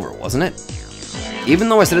flipped over, wasn't it? Even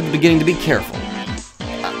though I said at the beginning to be careful.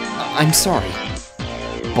 I'm sorry.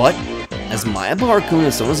 But, as Mayabara-kun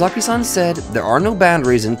and Sonozaki-san said, there are no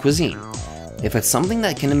boundaries in cuisine. If it's something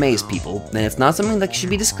that can amaze people, then it's not something that should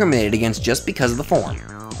be discriminated against just because of the form.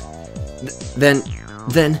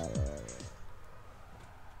 Then...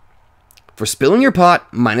 For spilling your pot,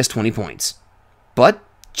 minus 20 points. But,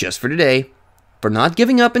 just for today, for not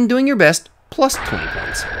giving up and doing your best, plus 20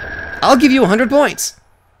 points. I'll give you 100 points!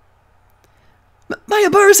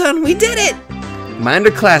 Mayabara-san, we did it! My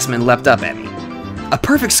underclassmen leapt up at me. A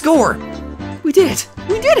perfect score! We did it!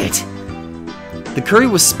 We did it! The curry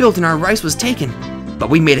was spilt and our rice was taken, but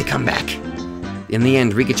we made a comeback. In the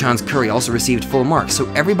end, Rika-chan's curry also received full marks,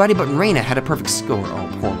 so everybody but Reina had a perfect score.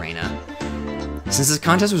 Oh, poor Reina. Since this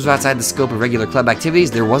contest was outside the scope of regular club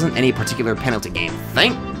activities, there wasn't any particular penalty game.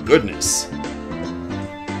 Thank goodness.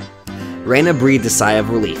 Reina breathed a sigh of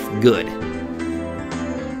relief. Good.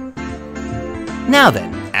 Now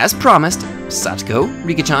then, as promised, Satoko,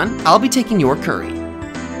 Rika-chan, I'll be taking your curry.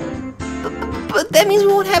 But that means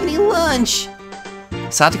we won't have any lunch.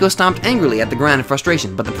 Satoko stomped angrily at the ground in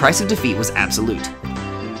frustration, but the price of defeat was absolute.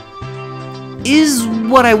 Is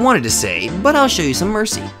what I wanted to say, but I'll show you some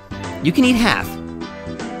mercy. You can eat half.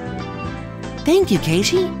 Thank you,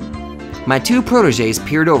 Keiji. My two proteges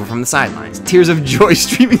peered over from the sidelines, tears of joy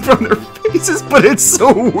streaming from their faces, but it's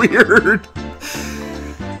so weird.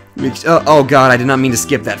 Oh god, I did not mean to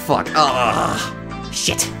skip that. Fuck.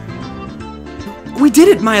 Shit. We did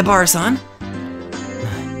it, Mayabara-san.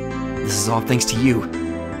 This is all thanks to you.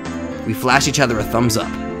 We flash each other a thumbs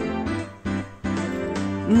up.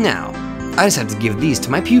 Now, I just have to give these to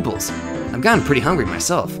my pupils. I've gotten pretty hungry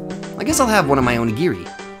myself. I guess I'll have one of my onigiri.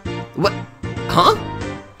 What? Huh?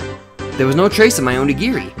 There was no trace of my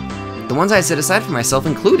onigiri. The ones I had set aside for myself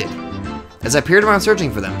included. As I peered around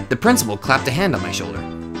searching for them, the principal clapped a hand on my shoulder.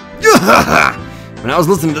 When I was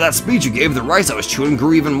listening to that speech you gave, the rice I was chewing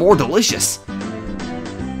grew even more delicious.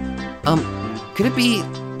 Could it be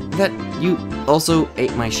that you also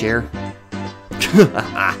ate my share?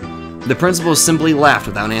 The principal simply laughed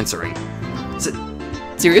without answering.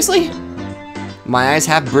 Seriously? My eyes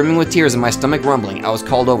half brimming with tears and my stomach rumbling, I was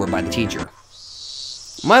called over by the teacher.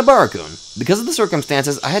 My Barakun, because of the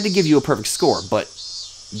circumstances, I had to give you a perfect score, but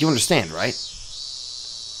you understand, right?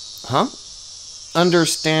 Huh?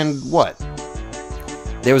 Understand what?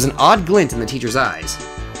 There was an odd glint in the teacher's eyes.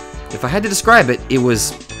 If I had to describe it, it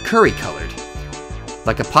was curry-colored.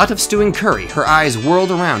 Like a pot of stewing curry, her eyes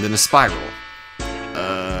whirled around in a spiral.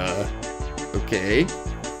 Okay.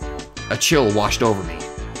 A chill washed over me.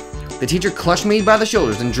 The teacher clutched me by the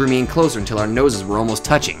shoulders and drew me in closer until our noses were almost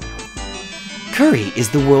touching. Curry is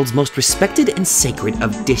the world's most respected and sacred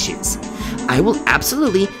of dishes. I will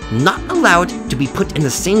absolutely not allow it to be put in the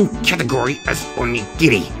same category as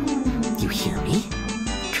onigiri. You hear me?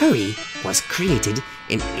 Curry was created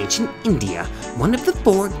in ancient India, one of the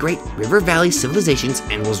 4 great river valley civilizations,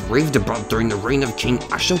 and was raved about during the reign of King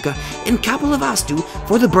Ashoka in Kapilavastu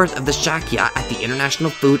for the birth of the Shakya at the International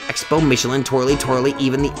Food Expo. Michelin, twirly,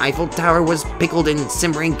 even the Eiffel Tower was pickled in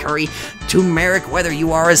simmering curry. Turmeric, whether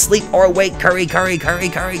you are asleep or awake, curry.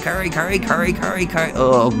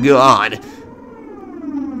 Oh, God.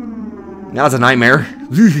 Now it's a nightmare.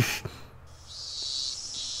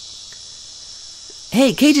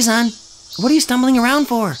 Hey, Keiji-san, what are you stumbling around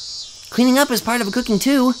for? Cleaning up is part of cooking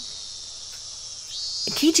too.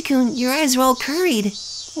 Keiji-kun, your eyes are all curried.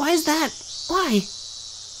 Why is that? Why?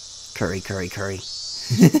 Curry.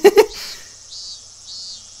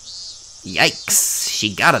 Yikes,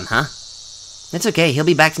 she got him, huh? It's okay, he'll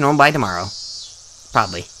be back to normal by tomorrow.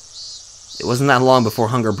 Probably. It wasn't that long before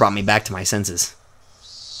hunger brought me back to my senses.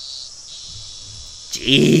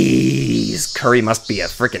 Jeez, curry must be a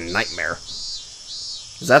freaking nightmare.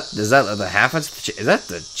 Is that the half? Is that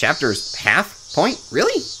the chapter's half point?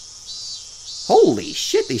 Really? Holy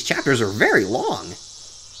shit, these chapters are very long.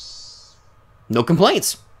 No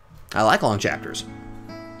complaints. I like long chapters.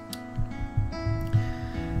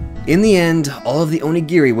 In the end, all of the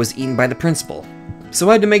onigiri was eaten by the principal, so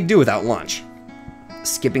I had to make do without lunch.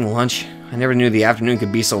 Skipping lunch, I never knew the afternoon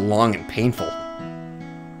could be so long and painful.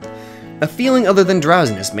 A feeling other than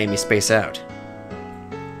drowsiness made me space out.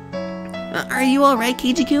 Are you alright,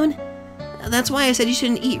 Keiji-kun? That's why I said you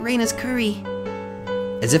shouldn't eat Reina's curry.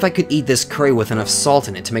 As if I could eat this curry with enough salt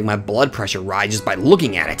in it to make my blood pressure rise just by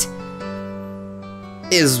looking at it.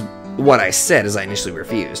 Is what I said as I initially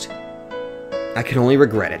refused. I could only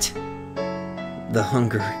regret it. The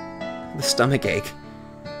hunger, the stomach ache.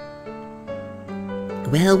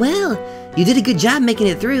 Well, you did a good job making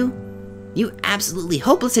it through. You absolutely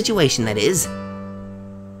hopeless situation, that is.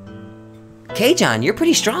 Kei-chan, you're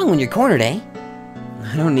pretty strong when you're cornered, eh?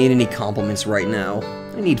 I don't need any compliments right now.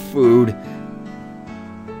 I need food.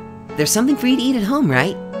 There's something for you to eat at home,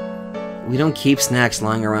 right? We don't keep snacks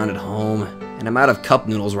lying around at home, and I'm out of cup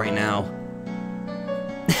noodles right now.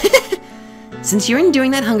 Since you're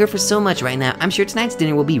enduring that hunger for so much right now, I'm sure tonight's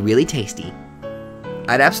dinner will be really tasty.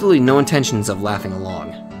 I had absolutely no intentions of laughing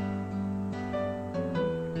along.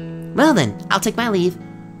 Well then, I'll take my leave.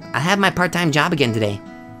 I'll have my part-time job again today.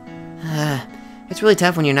 It's really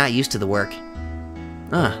tough when you're not used to the work.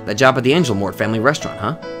 That job at the Angel Mort family restaurant,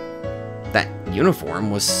 huh? That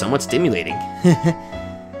uniform was somewhat stimulating.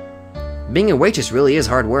 Being a waitress really is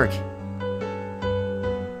hard work.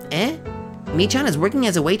 Eh? Mi-chan is working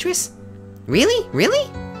as a waitress? Really?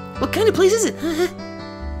 What kind of place is it?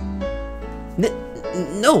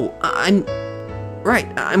 No, I'm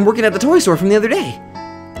working at the toy store from the other day.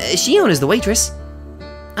 Shion is the waitress.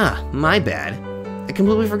 My bad. I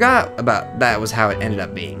completely forgot about that was how it ended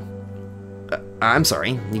up being. I'm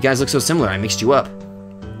sorry, you guys look so similar, I mixed you up.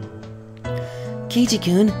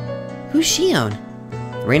 Keiji-kun, who's Shion?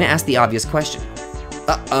 Reina asked the obvious question.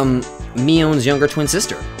 Mion's younger twin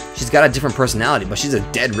sister. She's got a different personality, but she's a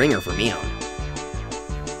dead ringer for Mion.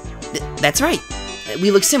 That's right.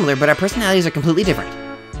 We look similar, but our personalities are completely different.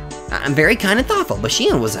 I'm very kind and thoughtful, but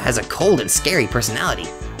Shion has a cold and scary personality.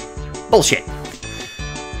 Bullshit.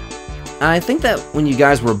 I think that when you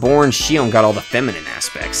guys were born, Shion got all the feminine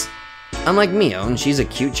aspects. Unlike Mion, she's a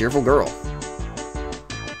cute, cheerful girl.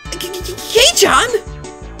 Kei-chan!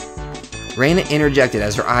 Reina interjected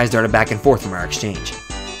as her eyes darted back and forth from our exchange.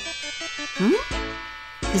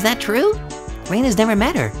 Is that true? Reina's never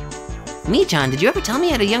met her. Michan, did you ever tell me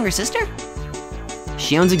I had a younger sister?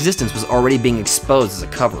 Shion's existence was already being exposed as a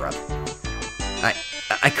cover-up.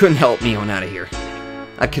 I couldn't help Mion out of here.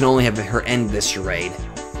 I could only have her end this charade.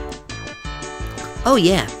 Oh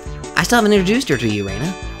yeah, I still haven't introduced her to you,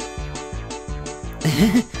 Reina.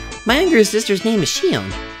 My younger sister's name is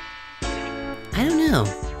Shion. I don't know.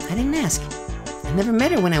 I didn't ask. I never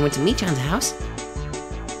met her when I went to Michan's house.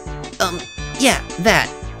 Yeah, that.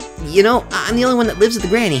 You know, I'm the only one that lives at the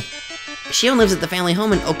granny. Shion lives at the family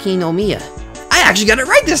home in Okinomiya. I actually got it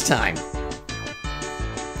right this time!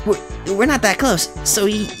 We're not that close, so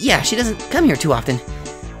yeah, she doesn't come here too often.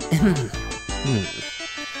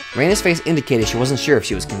 Reina's face indicated she wasn't sure if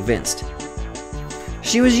she was convinced.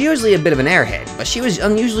 She was usually a bit of an airhead, but she was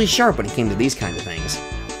unusually sharp when it came to these kinds of things.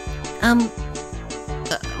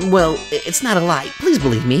 Well, it's not a lie. Please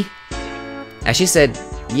believe me. As she said,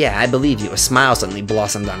 "Yeah, I believe you," a smile suddenly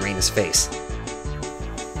blossomed on Reina's face.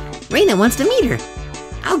 Reina wants to meet her.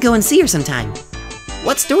 I'll go and see her sometime.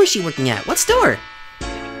 What store is she working at? What store?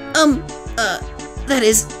 That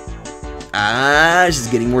is... She's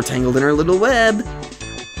getting more tangled in her little web.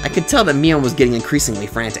 I could tell that Mion was getting increasingly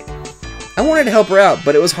frantic. I wanted to help her out,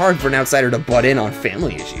 but it was hard for an outsider to butt in on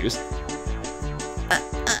family issues.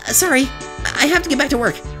 Sorry. I have to get back to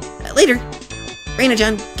work. Later.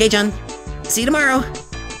 Reina-chan, Kei-chan. See you tomorrow.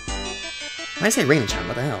 Why did I say Reina-chan?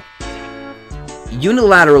 What the hell?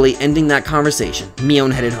 Unilaterally ending that conversation,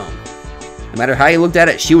 Mion headed home. No matter how you looked at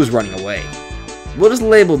it, she was running away. We'll just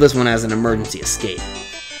label this one as an emergency escape.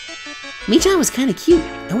 Michan was kind of cute.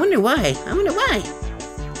 I wonder why.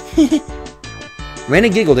 Reina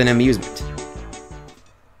giggled in amusement.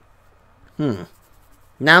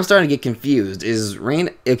 Now I'm starting to get confused. Is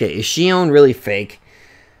Shion really fake?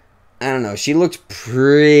 I don't know. She looked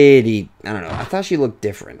pretty... I don't know. I thought she looked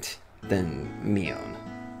different than Mion.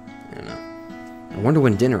 I don't know. I wonder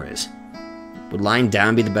when dinner is. Would lying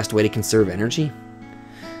down be the best way to conserve energy?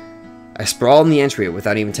 I sprawled in the entry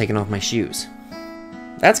without even taking off my shoes.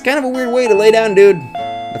 That's kind of a weird way to lay down, dude.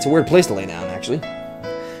 That's a weird place to lay down, actually.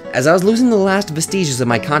 As I was losing the last vestiges of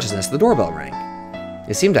my consciousness, the doorbell rang.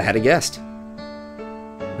 It seemed I had a guest.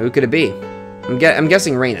 Who could it be? I'm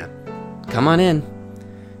guessing Reina. Come on in.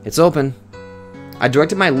 It's open. I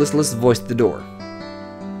directed my listless voice to the door.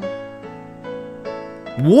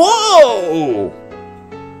 Whoa!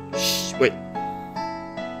 Shh, wait.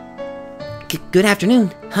 Good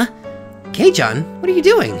afternoon. Huh? Kei-chan, what are you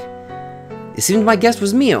doing? It seemed my guest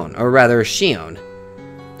was Mion, or rather, Shion.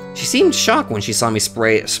 She seemed shocked when she saw me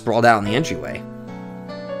sprawled out in the entryway.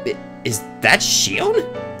 Is that Shion?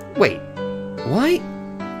 Wait, why?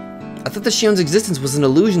 I thought that Shion's existence was an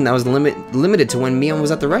illusion that was limited to when Mion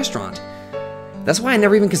was at the restaurant. That's why I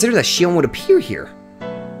never even considered that Shion would appear here.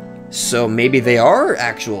 So maybe they are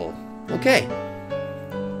actual. Okay.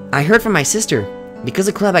 I heard from my sister. Because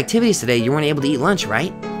of club activities today, you weren't able to eat lunch,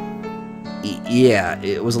 right? Yeah,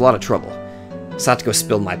 it was a lot of trouble. Satoko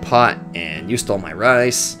spilled my pot, and you stole my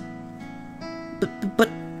rice. But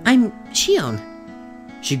I'm Shion.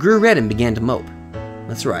 She grew red and began to mope.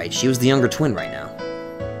 That's right, she was the younger twin right now.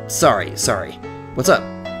 Sorry. What's up?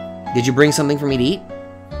 Did you bring something for me to eat?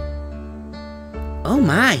 Oh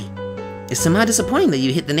my. It's somehow disappointing that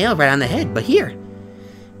you hit the nail right on the head, but here.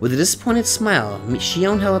 With a disappointed smile,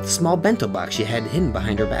 Shion held out the small bento box she had hidden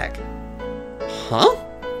behind her back. Huh?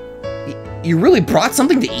 You really brought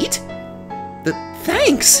something to eat?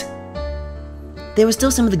 Thanks! There was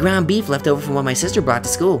still some of the ground beef left over from what my sister brought to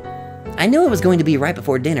school. I knew it was going to be right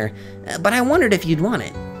before dinner, but I wondered if you'd want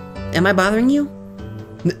it. Am I bothering you?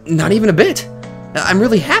 Not even a bit. I'm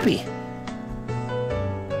really happy.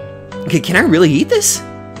 Okay, can I really eat this?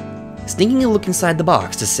 Sneaking a look inside the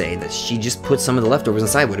box to say that she just put some of the leftovers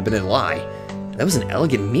inside would have been a lie. That was an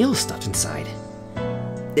elegant meal stuffed inside.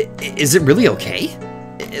 Is it really okay?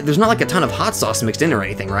 There's not like a ton of hot sauce mixed in or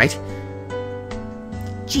anything, right?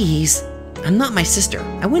 Jeez, I'm not my sister.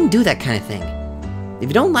 I wouldn't do that kind of thing. If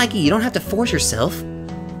you don't like it, you don't have to force yourself.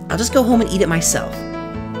 I'll just go home and eat it myself.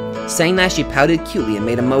 Saying that, she pouted cutely and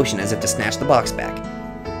made a motion as if to snatch the box back.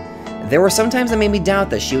 There were some times that made me doubt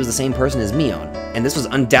that she was the same person as Mion, and this was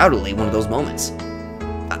undoubtedly one of those moments.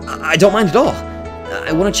 I don't mind at all.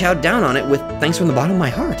 I want to chow down on it with thanks from the bottom of my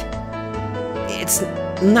heart. It's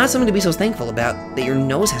not something to be so thankful about that your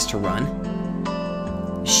nose has to run.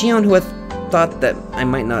 Shion, who had thought that I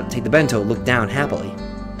might not take the bento, looked down happily.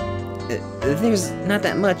 There's not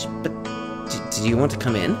that much, but do you want to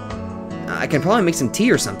come in? I can probably make some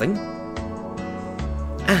tea or something.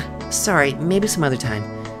 Sorry, maybe some other time.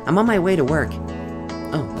 I'm on my way to work.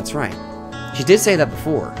 Oh, that's right. She did say that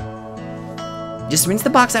before. Just rinse the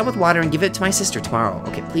box out with water and give it to my sister tomorrow,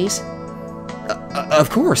 okay, please? Of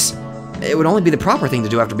course. It would only be the proper thing to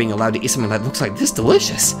do after being allowed to eat something that looks like this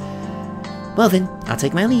delicious. Well then, I'll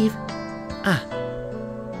take my leave. Ah,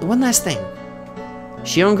 one last thing.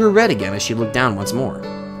 Shion grew red again as she looked down once more.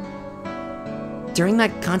 During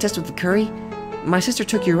that contest with the curry, my sister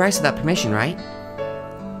took your rice without permission, right?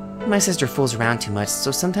 My sister fools around too much,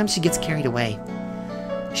 so sometimes she gets carried away.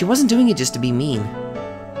 She wasn't doing it just to be mean.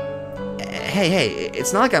 Hey,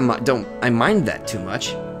 it's not like I mind that too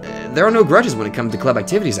much. There are no grudges when it comes to club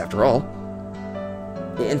activities, after all.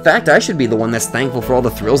 In fact, I should be the one that's thankful for all the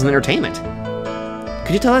thrills and entertainment.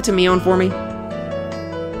 Could you tell that to Mion for me?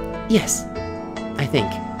 Yes, I think.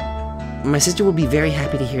 My sister will be very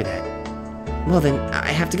happy to hear that. Well then, I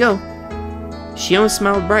have to go. Shion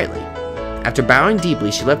smiled brightly. After bowing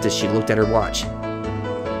deeply, she left as she looked at her watch.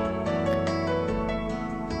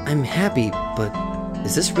 I'm happy, but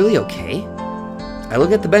is this really okay? I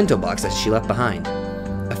look at the bento box that she left behind.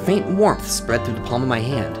 A faint warmth spread through the palm of my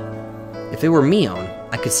hand. If it were Mion,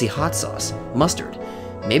 I could see hot sauce, mustard,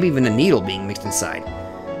 maybe even a needle being mixed inside.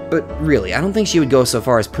 But really, I don't think she would go so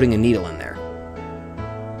far as putting a needle in there.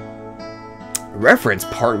 Reference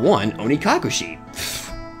Part 1 Onikakushi.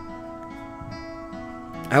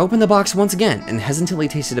 I opened the box once again and hesitantly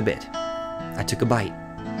tasted a bit. I took a bite,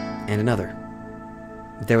 and another.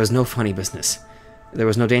 There was no funny business. There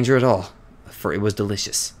was no danger at all, for it was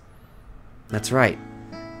delicious. That's right.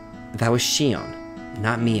 That was Shion,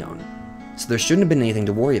 not Mion, so there shouldn't have been anything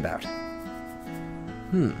to worry about.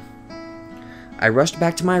 I rushed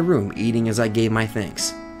back to my room, eating as I gave my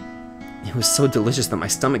thanks. It was so delicious that my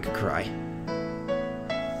stomach could cry.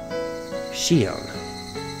 Shion.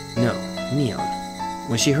 No, Mion.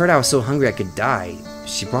 When she heard I was so hungry I could die,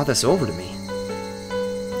 she brought this over to me.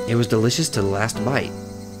 It was delicious to the last bite.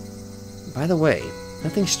 By the way,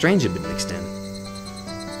 nothing strange had been mixed in.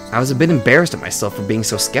 I was a bit embarrassed at myself for being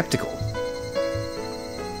so skeptical.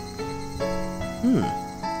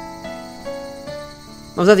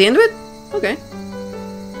 Was that the end of it? Okay.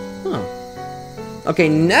 Huh. Okay,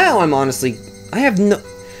 now I'm honestly... I have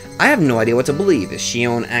no idea what to believe. Is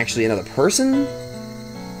Shion actually another person?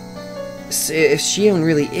 If Shion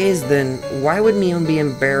really is, then why would Mion be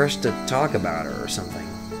embarrassed to talk about her or something?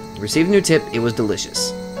 Received a new tip, it was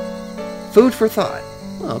delicious. Food for thought.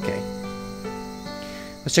 Well, okay.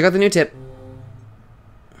 Let's check out the new tip.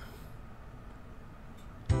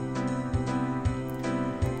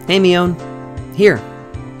 Hey, Mion. Here.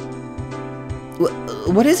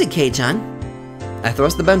 What is it, Kei-chan? I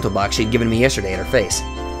thrust the bento box she'd given me yesterday at her face.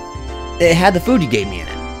 It had the food you gave me in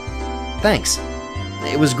it. Thanks.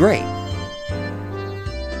 It was great.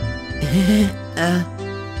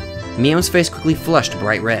 Mion's face quickly flushed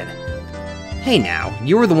bright red. Hey now,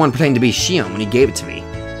 you were the one pretending to be Shion when you gave it to me.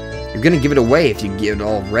 You're gonna give it away if you give it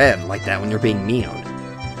all red like that when you're being Mion.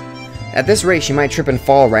 At this rate, she might trip and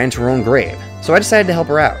fall right into her own grave, so I decided to help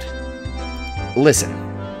her out. Listen,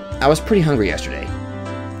 I was pretty hungry yesterday.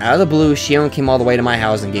 Out of the blue, Shion came all the way to my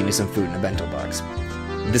house and gave me some food in a bento box.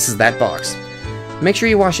 This is that box. Make sure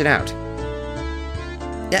you wash it out.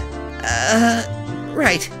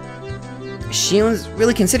 Right. Shion's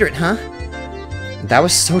really considerate, huh? That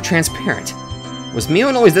was so transparent. Was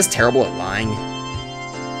Mion always this terrible at lying?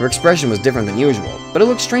 Her expression was different than usual, but it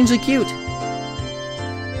looked strangely cute.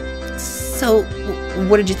 So,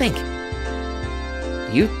 what did you think?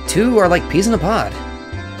 You two are like peas in a pod.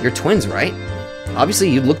 You're twins, right? Obviously,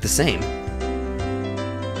 you'd look the same.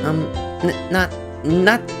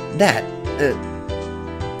 Not that.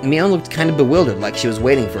 Mion looked kind of bewildered, like she was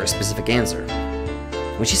waiting for a specific answer.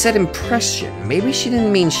 When she said impression, maybe she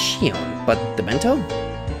didn't mean Shion, but the bento?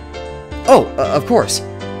 Oh, of course.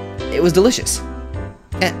 It was delicious.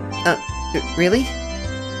 Really?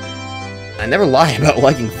 I never lie about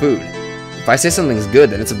liking food. If I say something's good,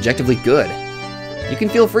 then it's objectively good. You can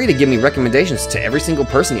feel free to give me recommendations to every single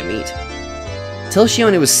person you meet. Tell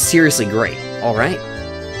Shion it was seriously great, alright?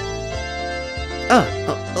 Oh,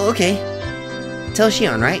 okay. Tell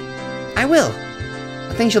Shion, right? I will.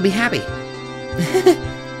 I think she'll be happy.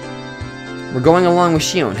 We're going along with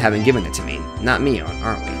Shion having given it to me, not Mion,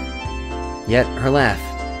 aren't we? Yet, her laugh,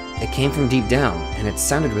 it came from deep down, and it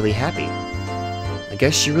sounded really happy. I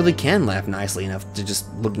guess she really can laugh nicely enough to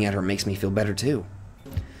just looking at her makes me feel better too.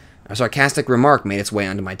 A sarcastic remark made its way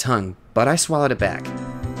onto my tongue, but I swallowed it back.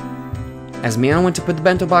 As Mion went to put the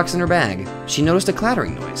bento box in her bag, she noticed a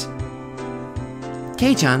clattering noise.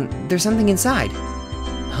 Kei-chan, there's something inside.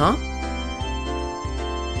 Huh?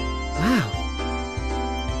 Wow.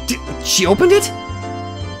 She opened it?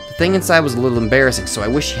 The thing inside was a little embarrassing, so I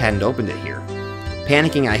wish she hadn't opened it here.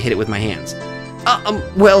 Panicking, I hid it with my hands.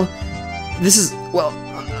 Well, this is, well,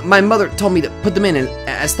 my mother told me to put them in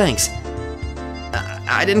as thanks.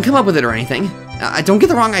 I didn't come up with it or anything. Don't get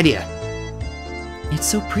the wrong idea. It's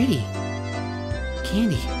so pretty.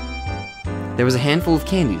 Candy. There was a handful of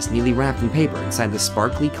candies neatly wrapped in paper inside the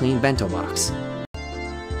sparkly clean bento box.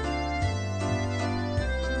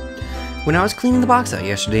 When I was cleaning the box out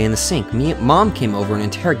yesterday in the sink, Mom came over and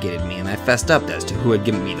interrogated me, and I fessed up as to who had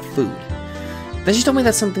given me the food. Then she told me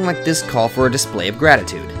that something like this called for a display of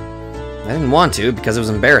gratitude. I didn't want to because it was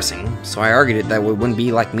embarrassing, so I argued that it wouldn't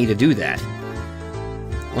be like me to do that.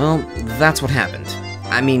 Well, that's what happened.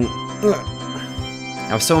 I mean,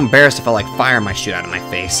 I was so embarrassed I felt like fire might shoot out of my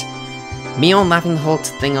face. Mion laughing the whole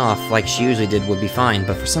thing off like she usually did would be fine,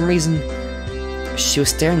 but for some reason, she was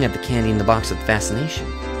staring at the candy in the box with fascination.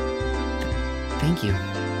 Thank you.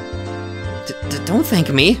 Don't thank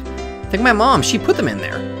me. Thank my mom. She put them in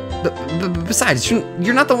there. Besides,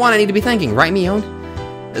 you're not the one I need to be thanking, right, Mion?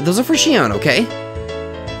 Those are for Shion, okay?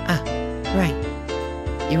 Ah, right.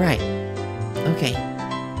 You're right. Okay.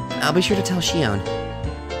 I'll be sure to tell Shion.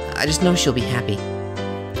 I just know she'll be happy.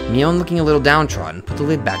 Mion, looking a little downtrodden, put the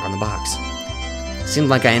lid back on the box. Seemed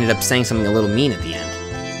like I ended up saying something a little mean at the end.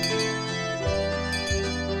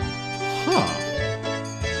 Huh.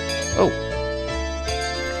 Oh.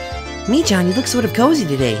 Mii-chan, you look sort of cozy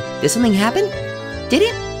today. Did something happen? Did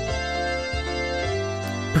it?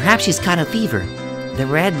 Perhaps she's caught a fever. The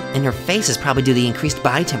red in her face is probably due to the increased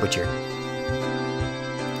body temperature.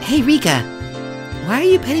 Hey, Rika! Why are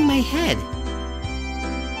you petting my head?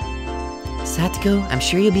 Satoko, I'm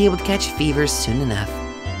sure you'll be able to catch fevers soon enough.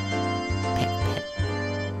 Pet, pet.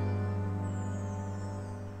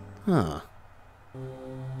 Huh.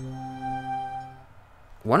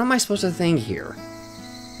 What am I supposed to think here?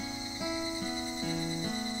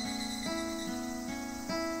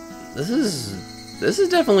 This is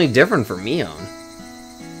definitely different for Mion. I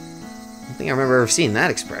don't think I remember ever seeing that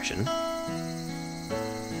expression.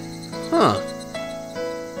 Huh.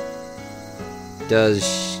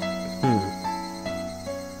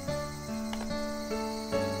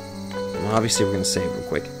 Well, obviously we're gonna save real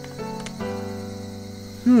quick.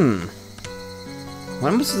 What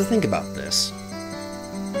am I supposed to think about this?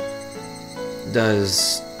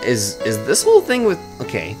 Is this whole thing with...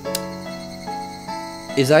 Okay.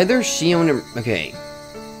 Is either Shion or... Okay.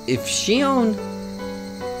 If Shion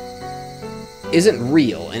isn't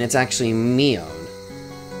real and it's actually Mion,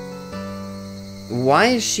 why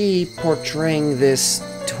is she portraying this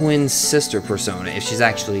twin sister persona if she's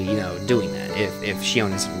actually, you know, doing that? If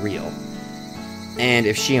Shion isn't real. And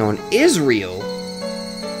if Shion is real,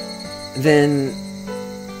 then...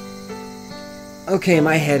 Okay,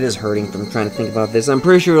 my head is hurting from trying to think about this. I'm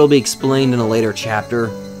pretty sure it'll be explained in a later chapter.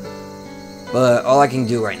 But all I can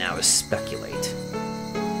do right now is speculate.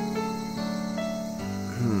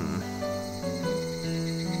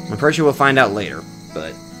 I'm pretty sure we'll find out later,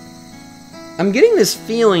 but... I'm getting this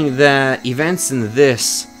feeling that events in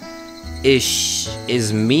this...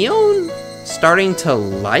 Is Mion starting to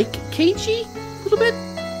like Keiji a little bit?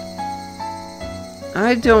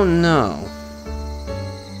 I don't know.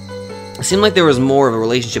 It seemed like there was more of a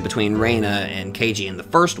relationship between Reina and Keiji in the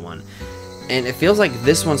first one. And it feels like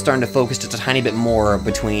this one's starting to focus just a tiny bit more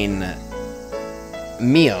between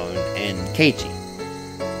Mion and Keiji.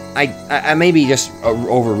 I may be just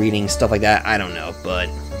overreading stuff like that, I don't know, but...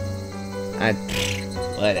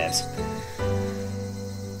 whatevs.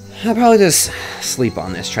 I'll probably just sleep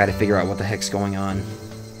on this, try to figure out what the heck's going on.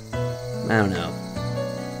 I don't know.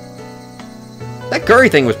 That curry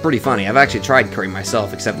thing was pretty funny. I've actually tried curry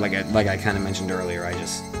myself, except like I kind of mentioned earlier,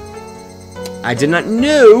 I did not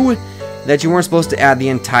know that you weren't supposed to add the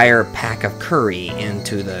entire pack of curry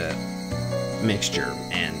into the mixture,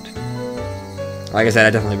 and like I said, I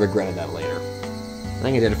definitely regretted that later. I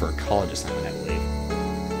think I did it for a college assignment, I believe.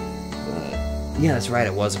 Yeah, that's right,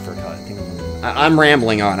 it was for a college. I'm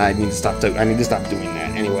rambling on. I need to stop doing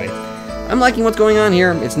that. Anyway, I'm liking what's going on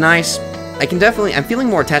here. It's nice. I'm feeling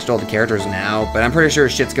more attached to all the characters now, but I'm pretty sure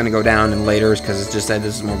shit's gonna go down in later because it's just that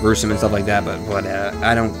this is more gruesome and stuff like that. But what?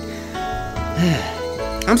 I don't.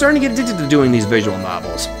 I'm starting to get addicted to doing these visual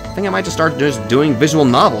novels. I think I might just start just doing visual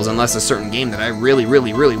novels unless a certain game that I really,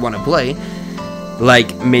 really, really want to play,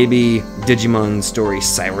 like maybe Digimon Story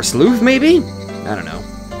Cyber Sleuth, maybe. I don't know.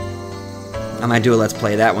 I might do a Let's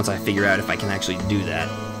Play of that once I figure out if I can actually do that,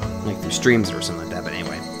 like through streams or something like that, but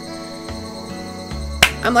anyway.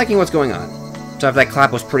 I'm liking what's going on. So if that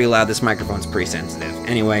clap was pretty loud, this microphone's pretty sensitive.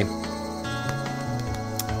 Anyway,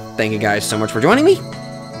 thank you guys so much for joining me,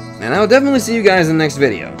 and I'll definitely see you guys in the next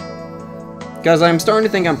video. Because I'm starting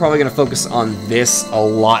to think I'm probably going to focus on this a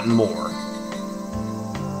lot more.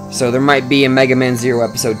 So there might be a Mega Man Zero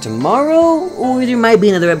episode tomorrow, or there might be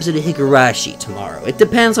another episode of Higurashi tomorrow. It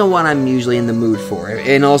depends on what I'm usually in the mood for,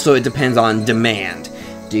 and also it depends on demand.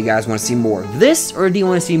 Do you guys want to see more of this, or do you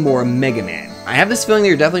want to see more of Mega Man? I have this feeling that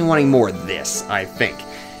you're definitely wanting more of this, I think.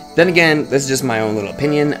 Then again, this is just my own little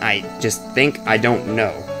opinion. I just think I don't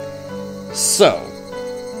know. So,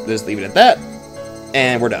 just leave it at that,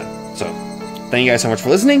 and we're done. So, thank you guys so much for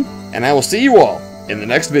listening, and I will see you all in the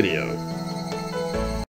next video.